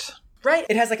verdict. Right?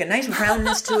 It has like a nice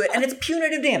roundness to it, and it's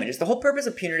punitive damages. The whole purpose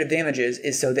of punitive damages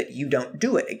is so that you don't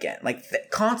do it again.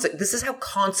 This is how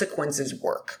consequences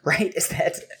work, right? Is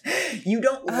that you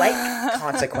don't like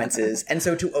consequences, and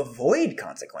so to avoid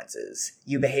consequences,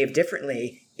 you behave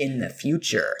differently in the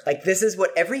future. Like, this is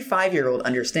what every 5-year-old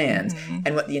understands,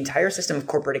 and what the entire system of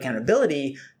corporate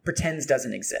accountability pretends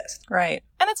doesn't exist. Right.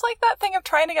 And it's like that thing of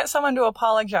trying to get someone to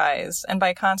apologize, and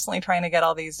by constantly trying to get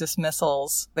all these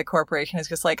dismissals, the corporation is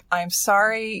just like, I'm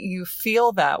sorry you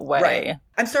feel that way. Right.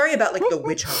 I'm sorry about like the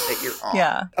witch hunt that you're on.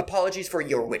 Yeah. Apologies for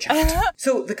your witch hunt.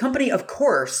 So the company, of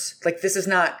course, like, this is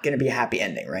not going to be a happy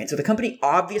ending, right? So the company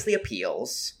obviously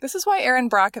appeals. This is why Aaron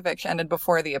Brockovich ended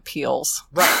before the appeals.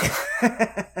 Right.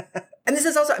 And this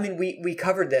is also, we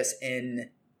covered this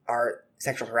in our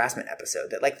sexual harassment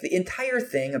episode, that like the entire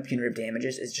thing of punitive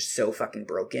damages is just so fucking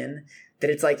broken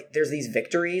that it's like there's these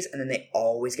victories and then they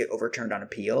always get overturned on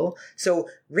appeal. So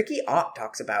Ricky Ott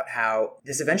talks about how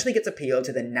this eventually gets appealed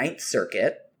to the Ninth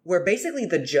Circuit, where basically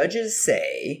the judges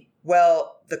say,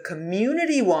 well, the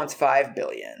community wants $5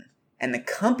 billion and the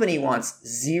company wants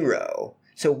 0.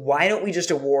 So why don't we just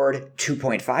award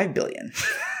 $2.5 billion?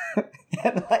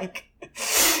 And like,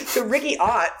 so Ricky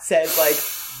Ott says, like,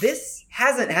 this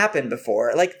hasn't happened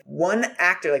before. Like, one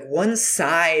actor, like, one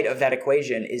side of that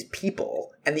equation is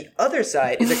people, and the other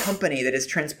side is a company that is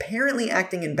transparently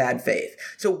acting in bad faith.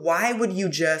 So why would you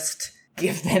just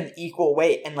give them equal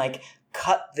weight and, like,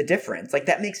 cut the difference? Like,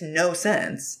 that makes no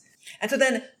sense. And so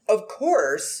then, of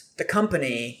course, the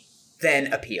company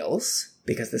then appeals,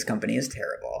 because this company is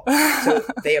terrible. So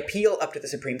they appeal up to the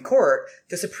Supreme Court.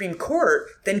 The Supreme Court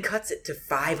then cuts it to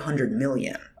 $500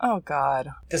 million. Oh, God.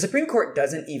 The Supreme Court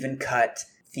doesn't even cut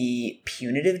the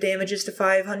punitive damages to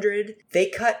 500. They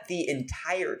cut the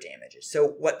entire damages.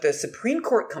 So what the Supreme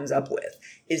Court comes up with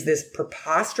is this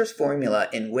preposterous formula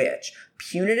in which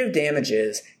punitive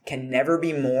damages can never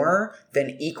be more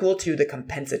than equal to the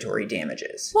compensatory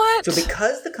damages. What? So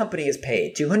because the company is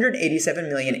paid $287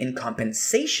 million in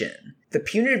compensation, the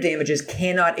punitive damages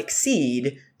cannot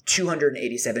exceed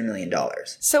 $287 million.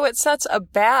 So it sets a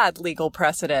bad legal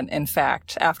precedent, in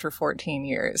fact, after 14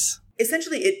 years.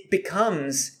 Essentially, it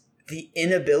becomes the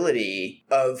inability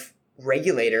of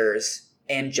regulators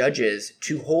and judges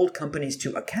to hold companies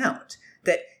to account.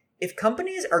 That if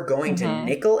companies are going to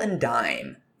nickel and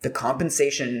dime the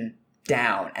compensation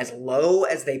down as low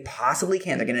as they possibly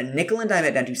can, they're going to nickel and dime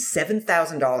it down to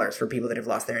 $7,000 for people that have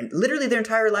lost literally their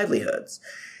entire livelihoods.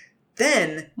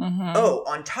 Then,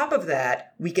 on top of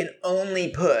that, we can only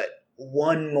put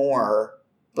one more,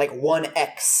 like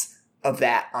 1x of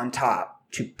that on top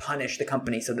to punish the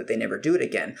company so that they never do it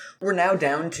again. We're now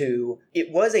down to,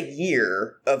 it was a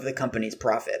year of the company's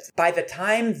profits. By the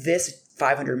time this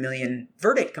 $500 million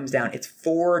verdict comes down, it's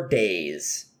 4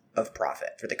 days of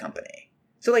profit for the company.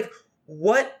 So like,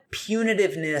 what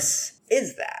punitiveness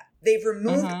is that? They've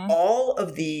removed all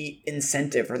of the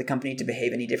incentive for the company to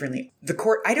behave any differently. The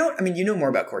court, you know more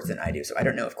about courts than I do, so I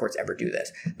don't know if courts ever do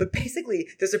this. But basically,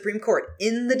 the Supreme Court,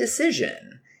 in the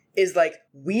decision, is like,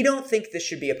 we don't think this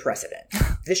should be a precedent.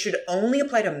 This should only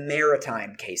apply to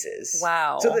maritime cases.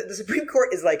 Wow. So the Supreme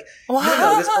Court is like,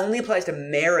 no, this only applies to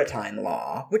maritime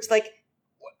law, which like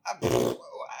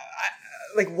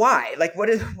why? Like, what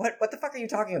the fuck are you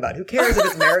talking about? Who cares if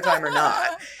it's maritime or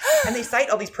not? And they cite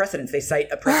all these precedents. They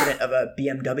cite a precedent of a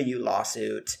BMW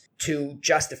lawsuit to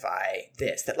justify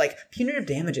this, that like punitive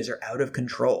damages are out of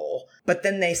control. But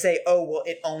then they say, oh, well,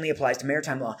 it only applies to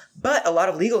maritime law. But a lot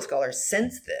of legal scholars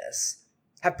since this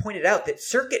have pointed out that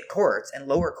circuit courts and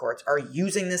lower courts are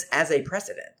using this as a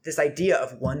precedent. This idea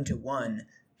of one-to-one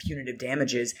punitive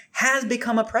damages has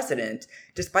become a precedent,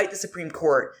 despite the Supreme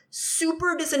Court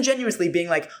super disingenuously being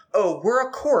like, oh, we're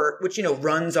a court which,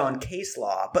 runs on case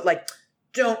law, but like,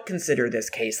 don't consider this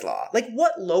case law. Like,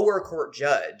 what lower court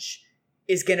judge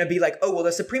is going to be like, oh, well,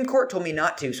 the Supreme Court told me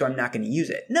not to, so I'm not going to use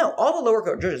it. No, all the lower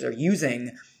court judges are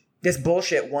using this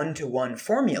bullshit one-to-one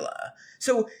formula.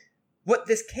 So what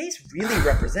this case really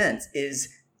represents is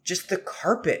just the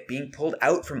carpet being pulled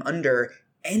out from under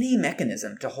any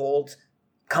mechanism to hold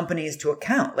companies to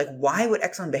account. Like, why would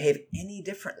Exxon behave any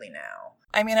differently now?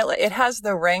 I mean, it has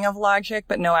the ring of logic,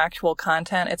 but no actual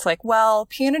content. It's like, well,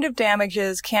 punitive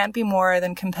damages can't be more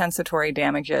than compensatory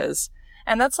damages.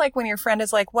 And that's like when your friend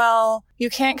is like, well, you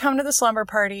can't come to the slumber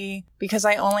party because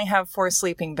I only have 4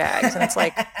 sleeping bags. And it's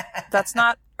like, that's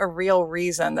not a real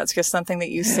reason. That's just something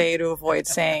that you say to avoid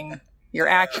saying your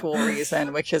actual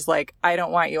reason, which is like, I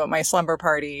don't want you at my slumber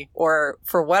party, or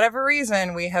for whatever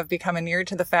reason, we have become inured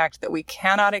to the fact that we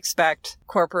cannot expect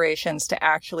corporations to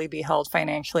actually be held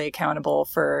financially accountable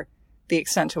for the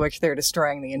extent to which they're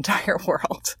destroying the entire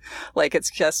world. Like,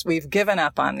 it's just, we've given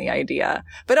up on the idea,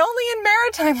 but only in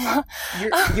maritime law.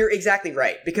 You're exactly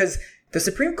right, because the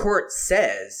Supreme Court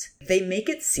says they make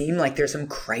it seem like there's some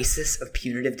crisis of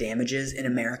punitive damages in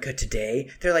America today.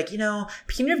 They're like,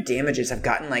 punitive damages have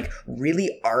gotten like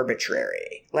really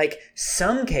arbitrary. Like,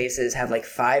 some cases have like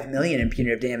 5 million in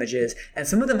punitive damages and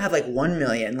some of them have like 1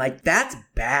 million. Like, that's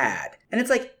bad. And it's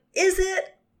like, is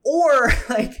it? Or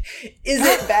like, is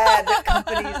it bad that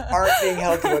companies aren't being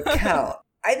held to account?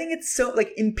 I think it's so,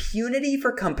 like, impunity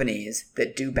for companies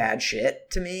that do bad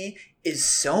shit, to me, is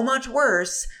so much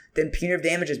worse than punitive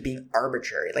damages being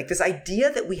arbitrary. Like, this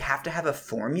idea that we have to have a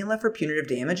formula for punitive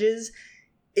damages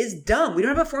is dumb. We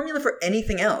don't have a formula for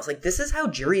anything else. Like, this is how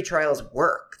jury trials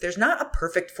work. There's not a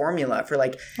perfect formula for,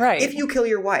 like, right, if you kill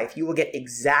your wife, you will get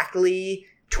exactly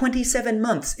 27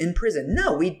 months in prison.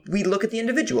 No, we look at the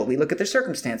individual. We look at their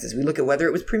circumstances. We look at whether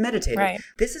it was premeditated. Right.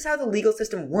 This is how the legal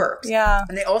system works. Yeah.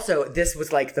 And they also, this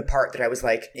was like the part that I was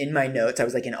like, in my notes, I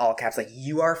was like in all caps, like,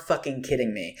 you are fucking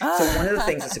kidding me. So one of the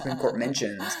things the Supreme Court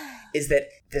mentions is that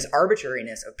this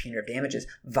arbitrariness of punitive damages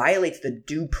violates the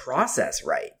due process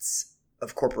rights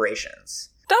of corporations.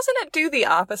 Doesn't it do the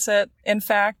opposite, in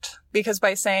fact? Because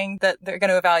by saying that they're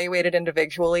going to evaluate it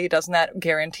individually, doesn't that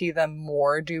guarantee them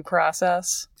more due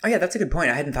process? Oh, yeah, that's a good point.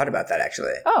 I hadn't thought about that,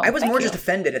 actually. Oh, I was more just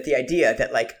offended at the idea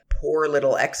that, like, poor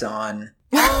little Exxon.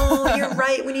 Oh, you're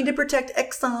right. We need to protect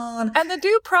Exxon. And the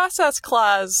due process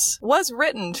clause was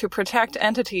written to protect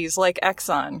entities like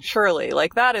Exxon, surely.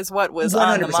 Like, that is what was 100%,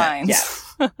 on the minds. Yes.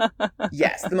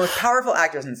 Yes, the most powerful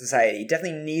actors in society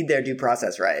definitely need their due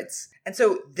process rights. And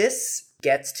so this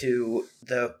gets to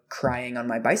the crying on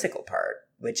my bicycle part,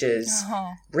 which is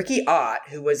Ricky Ott,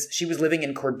 she was living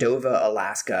in Cordova,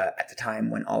 Alaska at the time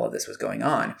when all of this was going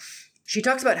on. She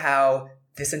talks about how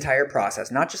this entire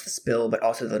process, not just the spill, but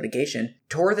also the litigation,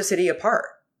 tore the city apart.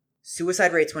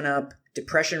 Suicide rates went up,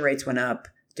 depression rates went up,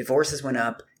 divorces went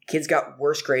up, kids got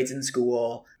worse grades in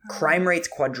school, crime rates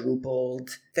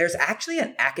quadrupled. There's actually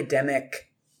an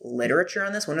academic literature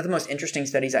on this. One of the most interesting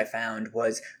studies I found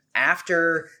was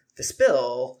after the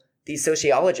spill, these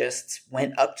sociologists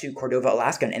went up to Cordova,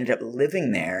 Alaska and ended up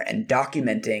living there and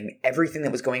documenting everything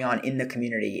that was going on in the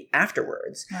community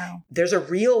afterwards. Wow. There's a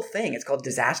real thing. It's called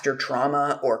disaster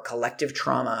trauma or collective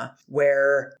trauma,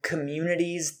 where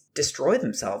communities destroy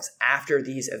themselves after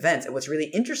these events. And what's really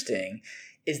interesting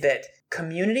is that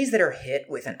communities that are hit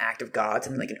with an act of God,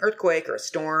 something like an earthquake or a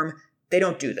storm, they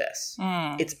don't do this.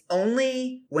 It's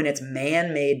only when it's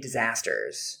man-made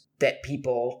disasters that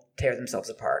people tear themselves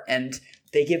apart. And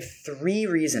they give 3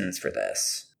 reasons for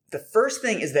this. The first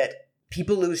thing is that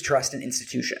people lose trust in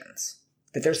institutions.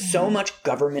 That there's so much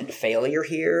government failure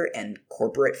here and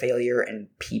corporate failure and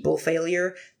people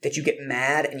failure that you get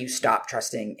mad and you stop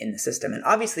trusting in the system. And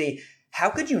obviously, how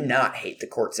could you not hate the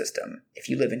court system if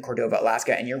you live in Cordova,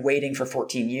 Alaska, and you're waiting for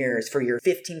 14 years for your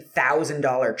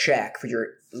 $15,000 check for your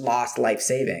lost life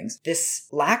savings? This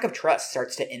lack of trust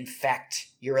starts to infect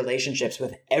your relationships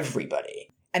with everybody.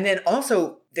 And then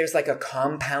also, there's like a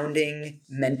compounding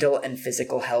mental and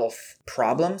physical health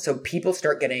problem. So people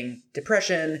start getting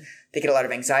depression, they get a lot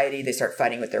of anxiety, they start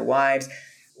fighting with their wives.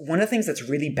 One of the things that's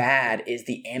really bad is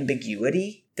the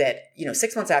ambiguity that,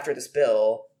 6 months after the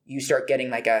spill, you start getting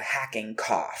like a hacking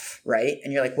cough, right?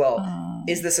 And you're like, well,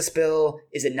 is this a spill?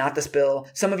 Is it not the spill?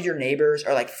 Some of your neighbors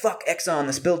are like, fuck Exxon,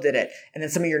 the spill did it. And then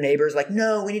some of your neighbors are like,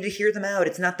 no, we need to hear them out.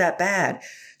 It's not that bad.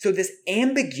 So this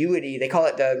ambiguity,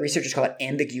 the researchers call it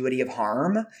ambiguity of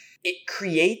harm. It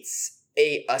creates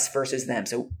a us versus them.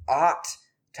 So Ott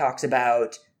talks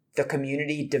about the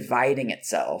community dividing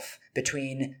itself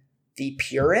between the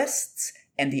purists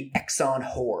and the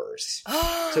Exxon whores.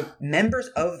 So members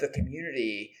of the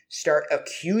community start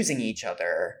accusing each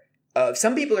other of,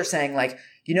 some people are saying like,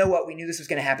 you know what, we knew this was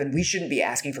going to happen. We shouldn't be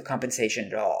asking for compensation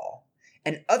at all.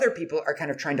 And other people are kind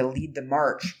of trying to lead the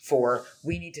march for,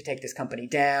 we need to take this company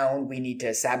down. We need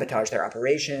to sabotage their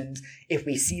operations. If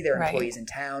we see their employees in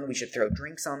town, we should throw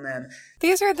drinks on them.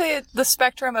 These are the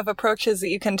spectrum of approaches that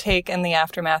you can take in the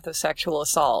aftermath of sexual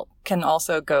assault. Can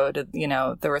also go to,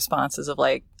 the responses of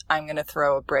like, I'm going to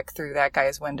throw a brick through that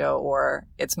guy's window, or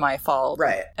it's my fault.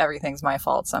 Right. Everything's my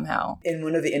fault somehow. In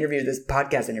one of the interviews, this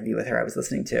podcast interview with her I was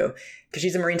listening to, because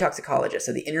she's a marine toxicologist.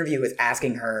 So the interview was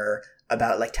asking her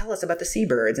about like, tell us about the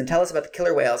seabirds and tell us about the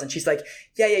killer whales. And she's like,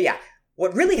 yeah.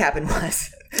 What really happened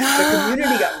was the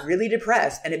community got really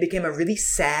depressed and it became a really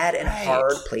sad and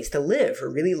hard place to live for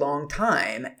a really long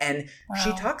time. And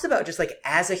she talks about just like,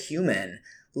 as a human,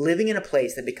 living in a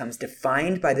place that becomes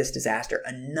defined by this disaster.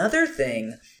 Another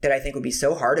thing that I think would be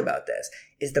so hard about this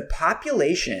is the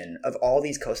population of all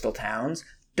these coastal towns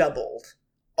doubled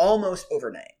almost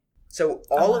overnight. So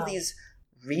all of these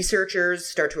researchers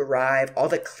start to arrive, all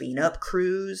the cleanup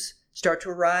crews start to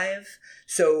arrive.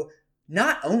 So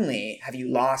not only have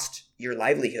you lost your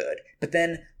livelihood, but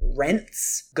then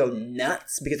rents go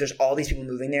nuts because there's all these people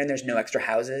moving there and there's no extra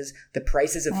houses. The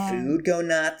prices of food go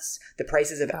nuts. The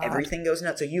prices of everything goes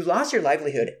nuts. So you've lost your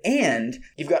livelihood and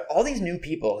you've got all these new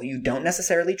people who you don't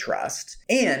necessarily trust,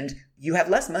 and you have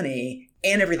less money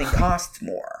and everything costs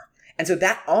more. And so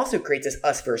that also creates this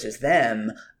us versus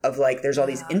them of like, there's all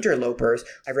these interlopers.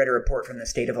 I read a report from the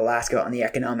state of Alaska on the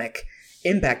economic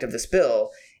impact of the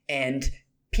spill, and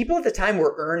people at the time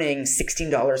were earning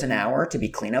 $16 an hour to be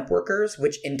cleanup workers,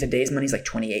 which in today's money is like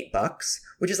 $28,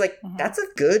 which is like, that's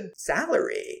a good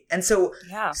salary. And so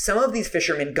some of these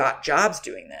fishermen got jobs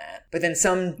doing that, but then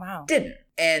some didn't.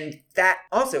 And that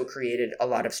also created a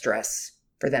lot of stress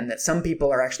for them, that some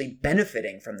people are actually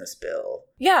benefiting from the spill.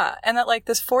 Yeah, and that like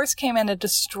this force came in and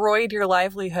destroyed your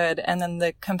livelihood, and then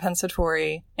the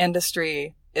compensatory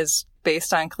industry is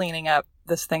based on cleaning up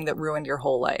this thing that ruined your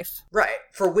whole life. Right,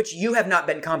 for which you have not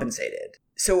been compensated.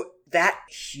 So that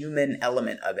human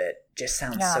element of it just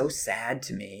sounds so sad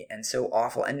to me and so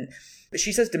awful. And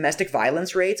she says domestic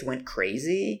violence rates went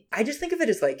crazy. I just think of it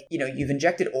as like, you've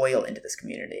injected oil into this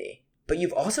community, but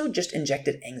you've also just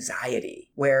injected anxiety,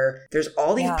 where there's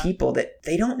all these people that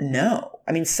they don't know.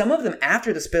 I mean, some of them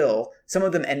after the spill, some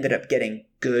of them ended up getting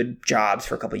good jobs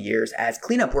for a couple of years as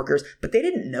cleanup workers, but they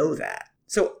didn't know that.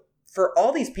 So for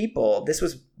all these people, this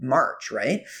was March,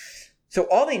 right? So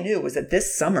all they knew was that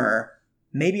this summer,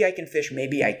 maybe I can fish,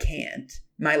 maybe I can't.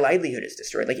 My livelihood is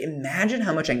destroyed. Like, imagine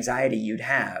how much anxiety you'd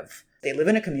have. They live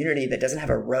in a community that doesn't have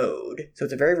a road, so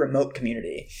it's a very remote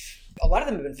community. a lot of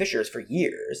them have been fishers for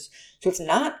years. So it's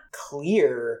not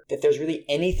clear that there's really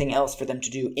anything else for them to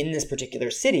do in this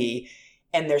particular city.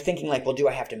 And they're thinking like, well, do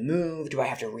I have to move? Do I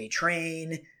have to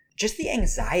retrain? Just the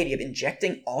anxiety of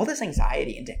injecting all this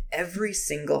anxiety into every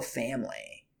single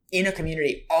family in a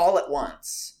community all at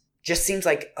once just seems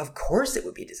like, of course it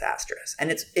would be disastrous.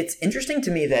 And it's interesting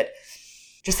to me that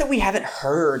just that we haven't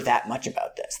heard that much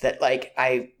about this, that like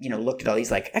I, looked at all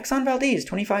these like Exxon Valdez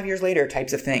 25 years later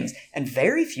types of things, and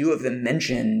very few of them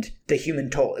mentioned the human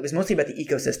toll. It was mostly about the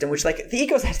ecosystem, which like the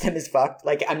ecosystem is fucked.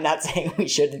 Like I'm not saying we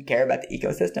shouldn't care about the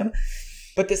ecosystem,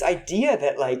 but this idea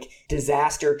that like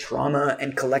disaster trauma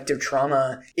and collective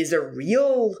trauma is a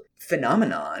real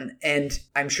phenomenon. And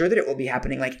I'm sure that it will be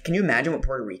happening. Like, can you imagine what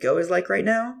Puerto Rico is like right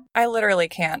now? I literally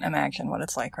can't imagine what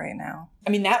it's like right now.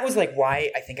 I mean, that was like why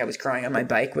I think I was crying on my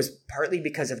bike, was partly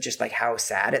because of just like how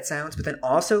sad it sounds, but then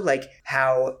also like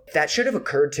how that should have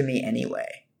occurred to me anyway,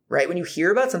 right? When you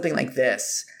hear about something like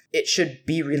this, it should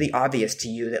be really obvious to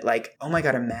you that like, oh my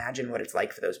God, imagine what it's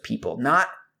like for those people. Not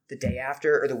the day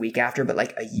after or the week after, but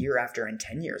like a year after and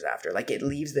 10 years after. Like it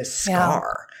leaves this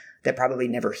scar that probably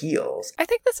never heals. I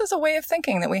think this is a way of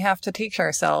thinking that we have to teach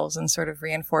ourselves and sort of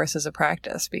reinforce as a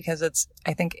practice, because it's,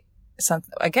 I think,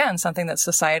 something that's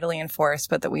societally enforced,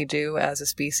 but that we do as a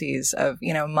species. Of,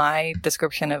 my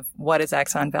description of what is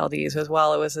Exxon Valdez was,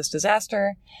 well, it was this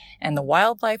disaster and the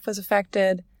wildlife was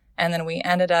affected. And then we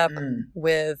ended up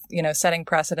with, setting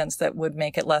precedents that would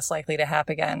make it less likely to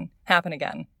happen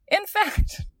again. In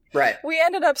fact, right, we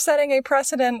ended up setting a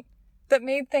precedent that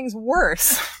made things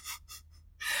worse.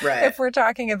 Right. If we're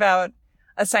talking about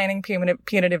assigning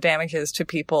punitive damages to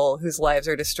people whose lives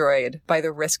are destroyed by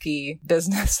the risky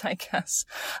business, I guess,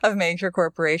 of major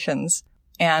corporations.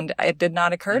 And it did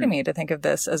not occur to me to think of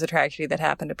this as a tragedy that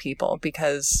happened to people,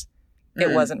 because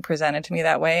it wasn't presented to me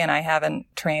that way. And I haven't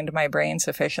trained my brain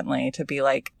sufficiently to be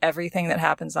like, everything that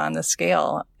happens on this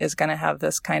scale is going to have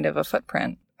this kind of a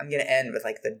footprint. I'm going to end with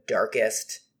like the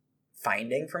darkest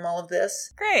finding from all of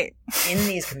this. Great. In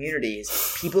these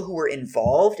communities, people who were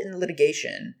involved in the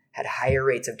litigation had higher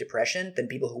rates of depression than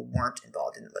people who weren't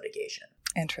involved in the litigation.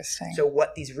 Interesting. So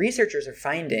what these researchers are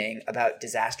finding about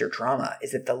disaster trauma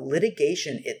is that the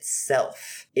litigation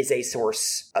itself is a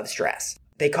source of stress.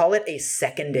 They call it a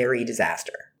secondary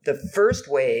disaster. The first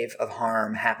wave of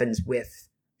harm happens with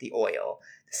the oil.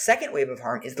 The second wave of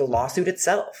harm is the lawsuit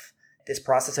itself. This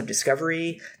process of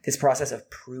discovery, this process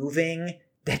of proving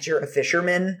that you're a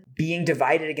fisherman, being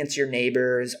divided against your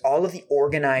neighbors, all of the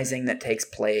organizing that takes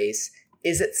place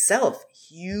is itself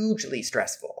hugely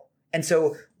stressful. And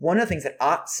so one of the things that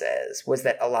Ott says was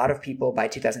that a lot of people by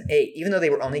 2008, even though they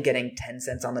were only getting 10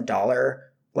 cents on the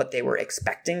dollar, what they were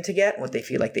expecting to get, what they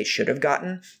feel like they should have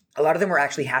gotten, a lot of them were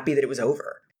actually happy that it was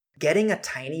over. Getting a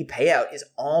tiny payout is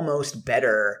almost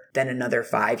better than another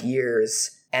 5 years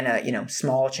and a,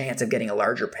 small chance of getting a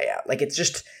larger payout. Like it's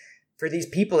just, for these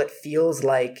people, it feels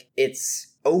like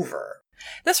it's over.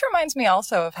 This reminds me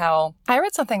also of how I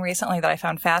read something recently that I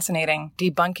found fascinating,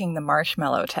 debunking the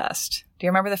marshmallow test. Do you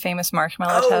remember the famous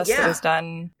marshmallow test that was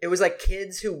done? It was like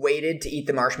kids who waited to eat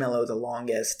the marshmallow the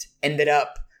longest ended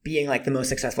up being like the most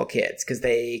successful kids because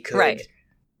they could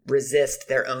resist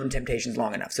their own temptations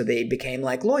long enough. So they became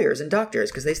like lawyers and doctors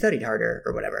because they studied harder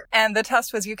or whatever. And the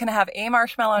test was, you can have a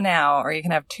marshmallow now, or you can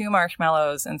have 2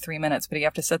 marshmallows in 3 minutes, but you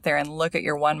have to sit there and look at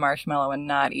your 1 marshmallow and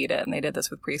not eat it. And they did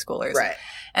this with preschoolers. Right.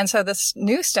 And so this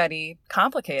new study,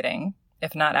 complicating,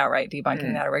 if not outright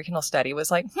debunking that original study,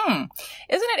 was like, isn't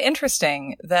it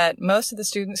interesting that most of the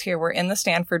students here were in the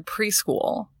Stanford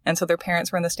preschool, and so their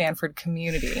parents were in the Stanford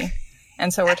community.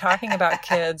 And so we're talking about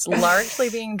kids largely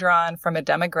being drawn from a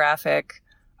demographic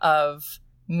of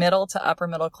middle to upper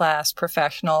middle class,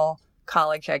 professional,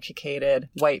 college-educated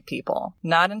white people.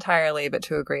 Not entirely, but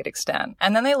to a great extent.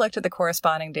 And then they looked at the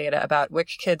corresponding data about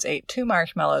which kids ate 2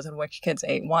 marshmallows and which kids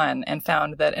ate 1, and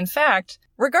found that, in fact,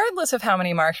 regardless of how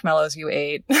many marshmallows you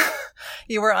ate,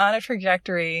 you were on a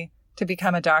trajectory to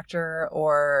become a doctor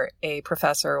or a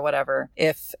professor or whatever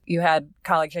if you had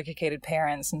college-educated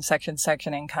parents and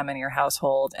section income in your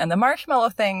household. And the marshmallow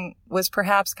thing was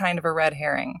perhaps kind of a red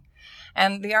herring.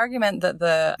 And the argument that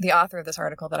the author of this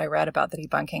article that I read about the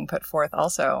debunking put forth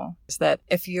also is that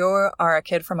if you are a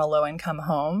kid from a low-income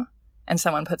home and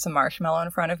someone puts a marshmallow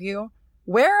in front of you,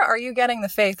 where are you getting the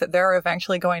faith that there are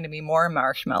eventually going to be more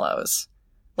marshmallows?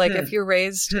 Like if you're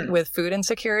raised with food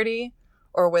insecurity,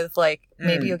 or with like,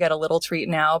 maybe you'll get a little treat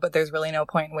now, but there's really no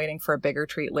point in waiting for a bigger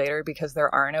treat later because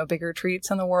there are no bigger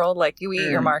treats in the world. Like you eat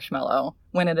your marshmallow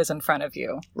when it is in front of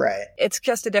you. Right. It's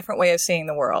just a different way of seeing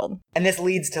the world. And this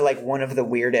leads to like one of the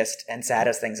weirdest and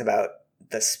saddest things about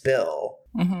the spill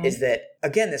is that,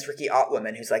 again, this Ricky Ott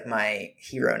woman, who's like my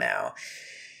hero now,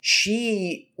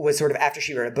 she was sort of, after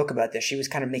she wrote a book about this, she was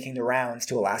kind of making the rounds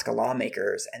to Alaska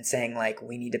lawmakers and saying, like,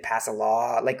 we need to pass a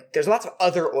law. Like, there's lots of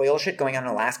other oil shit going on in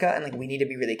Alaska, and, like, we need to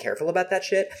be really careful about that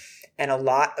shit. And a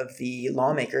lot of the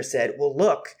lawmakers said, well,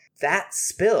 look, that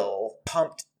spill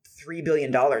pumped $3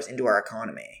 billion into our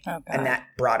economy. Oh, and that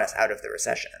brought us out of the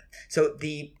recession. So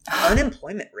the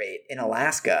unemployment rate in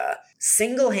Alaska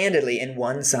single-handedly in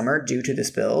one summer due to the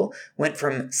spill went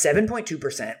from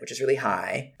 7.2%, which is really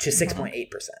high, to 6.8%.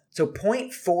 So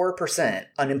 0.4%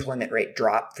 unemployment rate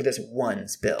drop for this one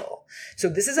spill. So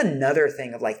this is another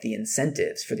thing of like the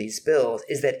incentives for these spills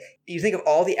is that you think of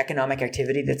all the economic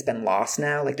activity that's been lost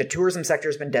now, like the tourism sector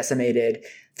has been decimated,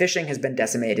 fishing has been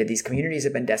decimated, these communities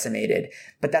have been decimated,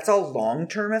 but that's all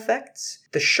long-term effects.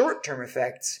 The short-term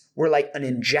effects were like an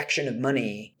injection of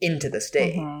money into the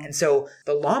state. And so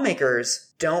the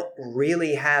lawmakers don't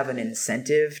really have an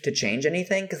incentive to change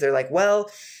anything because they're like, well,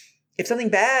 if something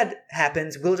bad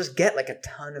happens, we'll just get like a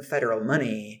ton of federal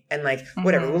money and like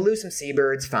whatever, we'll lose some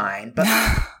seabirds, fine, but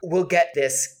we'll get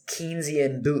this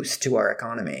Keynesian boost to our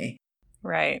economy.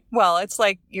 Right. Well, it's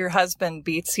like your husband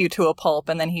beats you to a pulp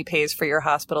and then he pays for your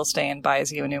hospital stay and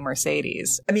buys you a new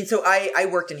Mercedes. I mean, so I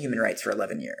worked in human rights for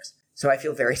 11 years. So I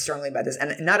feel very strongly about this.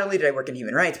 And not only did I work in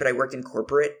human rights, but I worked in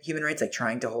corporate human rights, like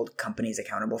trying to hold companies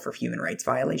accountable for human rights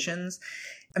violations.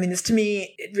 I mean, this to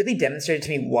me, it really demonstrated to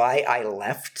me why I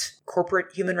left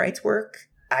corporate human rights work.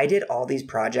 I did all these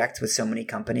projects with so many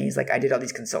companies. Like I did all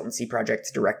these consultancy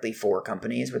projects directly for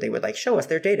companies where they would like show us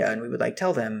their data and we would like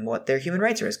tell them what their human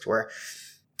rights risks were.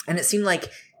 And it seemed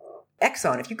like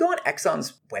Exxon, if you go on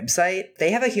Exxon's website,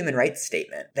 they have a human rights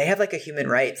statement. They have like a human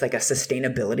rights, like a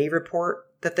sustainability report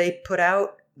that they put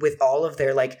out with all of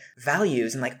their like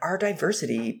values and like our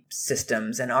diversity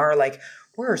systems and our like,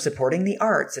 we're supporting the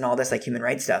arts and all this like human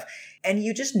rights stuff. And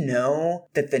you just know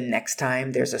that the next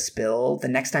time there's a spill, the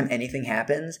next time anything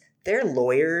happens, their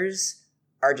lawyers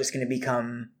are just going to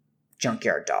become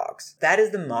junkyard dogs. That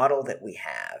is the model that we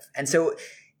have. And so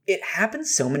it happened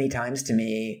so many times to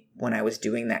me when I was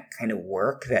doing that kind of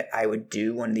work that I would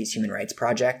do one of these human rights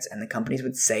projects and the companies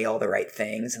would say all the right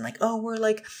things and like, oh, we're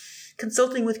like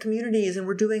consulting with communities and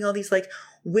we're doing all these like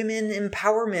women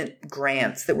empowerment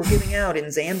grants that we're giving out in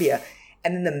Zambia.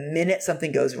 And then the minute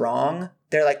something goes wrong,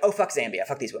 they're like, oh, fuck Zambia,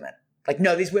 fuck these women. Like,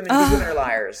 no, these women are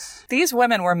liars. These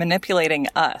women were manipulating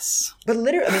us. But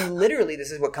literally, this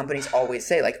is what companies always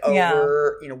say. Like, oh,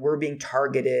 we're being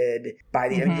targeted by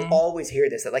the, you always hear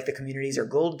this, that like the communities are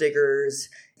gold diggers.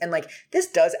 And like, this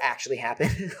does actually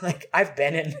happen. Like, I've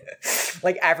been in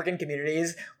like African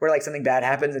communities where like something bad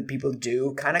happens and people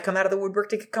do kind of come out of the woodwork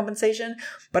to get compensation.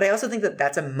 But I also think that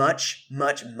that's a much,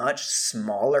 much, much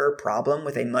smaller problem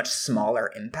with a much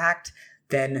smaller impact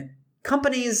than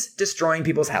companies destroying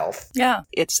people's health. Yeah.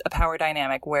 It's a power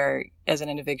dynamic where as an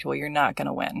individual, you're not going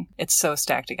to win. It's so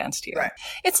stacked against you. Right.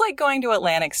 It's like going to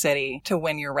Atlantic City to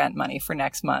win your rent money for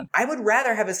next month. I would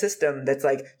rather have a system that's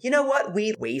like, you know what?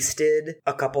 We wasted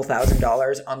a couple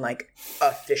 $1,000s on like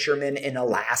a fisherman in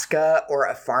Alaska or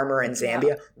a farmer in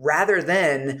Zambia rather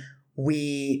than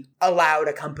we allowed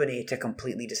a company to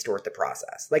completely distort the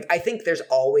process. Like, I think there's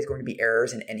always going to be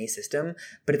errors in any system,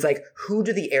 but it's like, who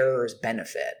do the errors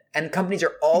benefit? And companies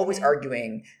are always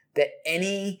arguing that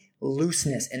any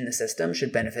looseness in the system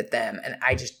should benefit them. And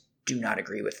I just do not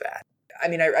agree with that. I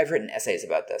mean, I've written essays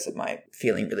about this, of my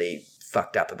feeling really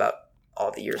fucked up about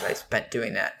all the years I spent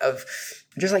doing that, of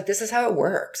just like, this is how it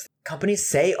works. Companies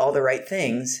say all the right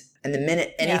things, and the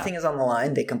minute anything is on the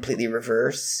line, they completely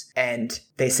reverse and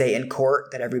they say in court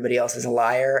that everybody else is a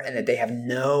liar and that they have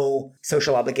no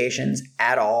social obligations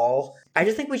at all. I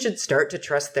just think we should start to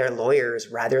trust their lawyers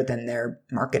rather than their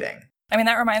marketing. I mean,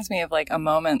 that reminds me of like a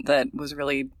moment that was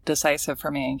really decisive for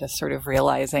me, just sort of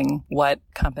realizing what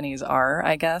companies are,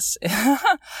 I guess,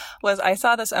 was I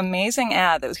saw this amazing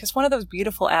ad that was just one of those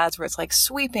beautiful ads where it's like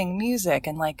sweeping music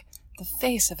and like the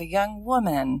face of a young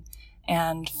woman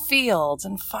and fields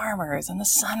and farmers and the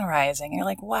sun rising. And you're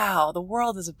like, wow, the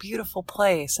world is a beautiful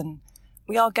place. And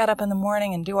we all get up in the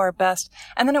morning and do our best.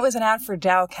 And then it was an ad for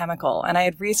Dow Chemical. And I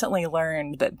had recently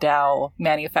learned that Dow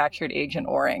manufactured Agent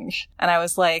Orange. And I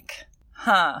was like,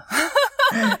 huh.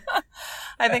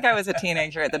 I think I was a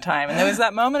teenager at the time. And there was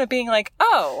that moment of being like,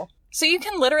 oh, so you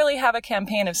can literally have a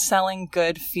campaign of selling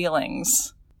good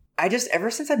feelings. Ever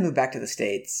since I moved back to the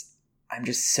States, I'm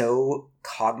just so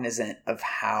cognizant of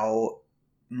how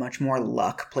much more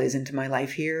luck plays into my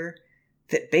life here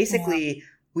that basically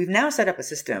we've now set up a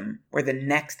system where the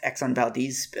next Exxon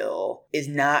Valdez spill is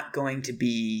not going to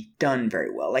be done very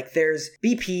well. Like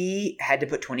BP had to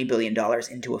put $20 billion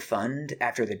into a fund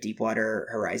after the Deepwater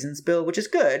Horizon spill, which is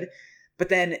good. But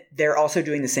then they're also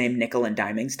doing the same nickel and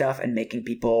diming stuff and making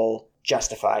people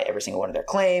justify every single one of their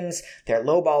claims. They're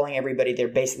lowballing everybody. They're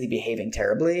basically behaving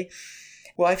terribly.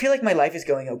 Well, I feel like my life is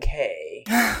going okay,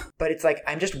 but it's like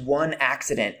I'm just one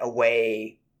accident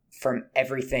away from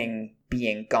everything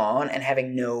being gone and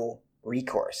having no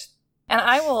recourse. And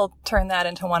I will turn that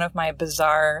into one of my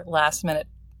bizarre last-minute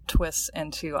twists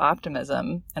into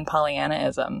optimism and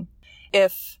Pollyannaism.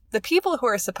 If the people who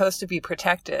are supposed to be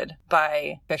protected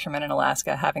by fishermen in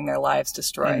Alaska having their lives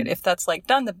destroyed, if that's like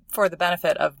done for the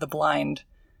benefit of the blind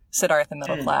Siddhartha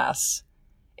middle class,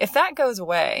 if that goes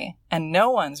away and no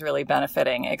one's really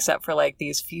benefiting except for like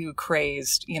these few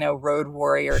crazed, road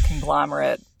warrior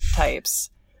conglomerate types,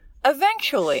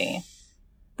 eventually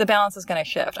the balance is going to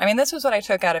shift. I mean, this was what I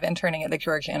took out of interning at the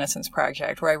Georgia Innocence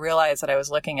Project, where I realized that I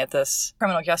was looking at this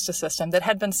criminal justice system that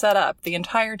had been set up the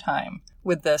entire time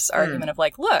with this argument of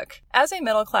like, look, as a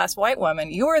middle-class white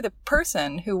woman, you are the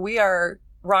person who we are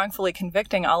wrongfully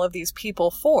convicting all of these people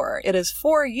for. It is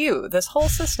for you. This whole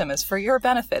system is for your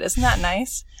benefit. Isn't that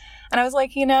nice? And I was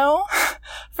like,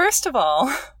 first of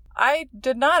all, I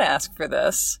did not ask for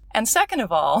this. And second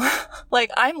of all,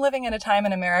 like I'm living in a time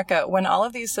in America when all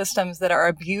of these systems that are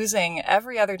abusing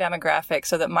every other demographic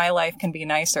so that my life can be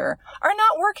nicer are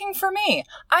not working for me.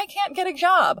 I can't get a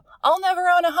job. I'll never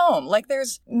own a home. Like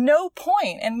there's no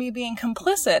point in me being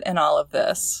complicit in all of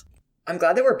this. I'm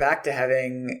glad that we're back to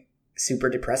having super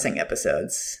depressing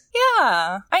episodes.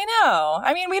 Yeah, I know.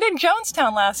 I mean, we did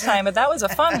Jonestown last time, but that was a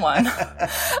fun one.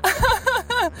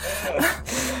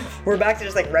 We're back to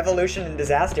just like revolution and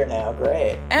disaster now.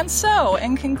 Great. And so,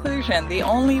 in conclusion, the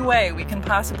only way we can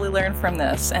possibly learn from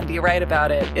this and be right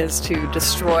about it is to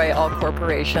destroy all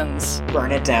corporations.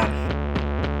 Burn it down.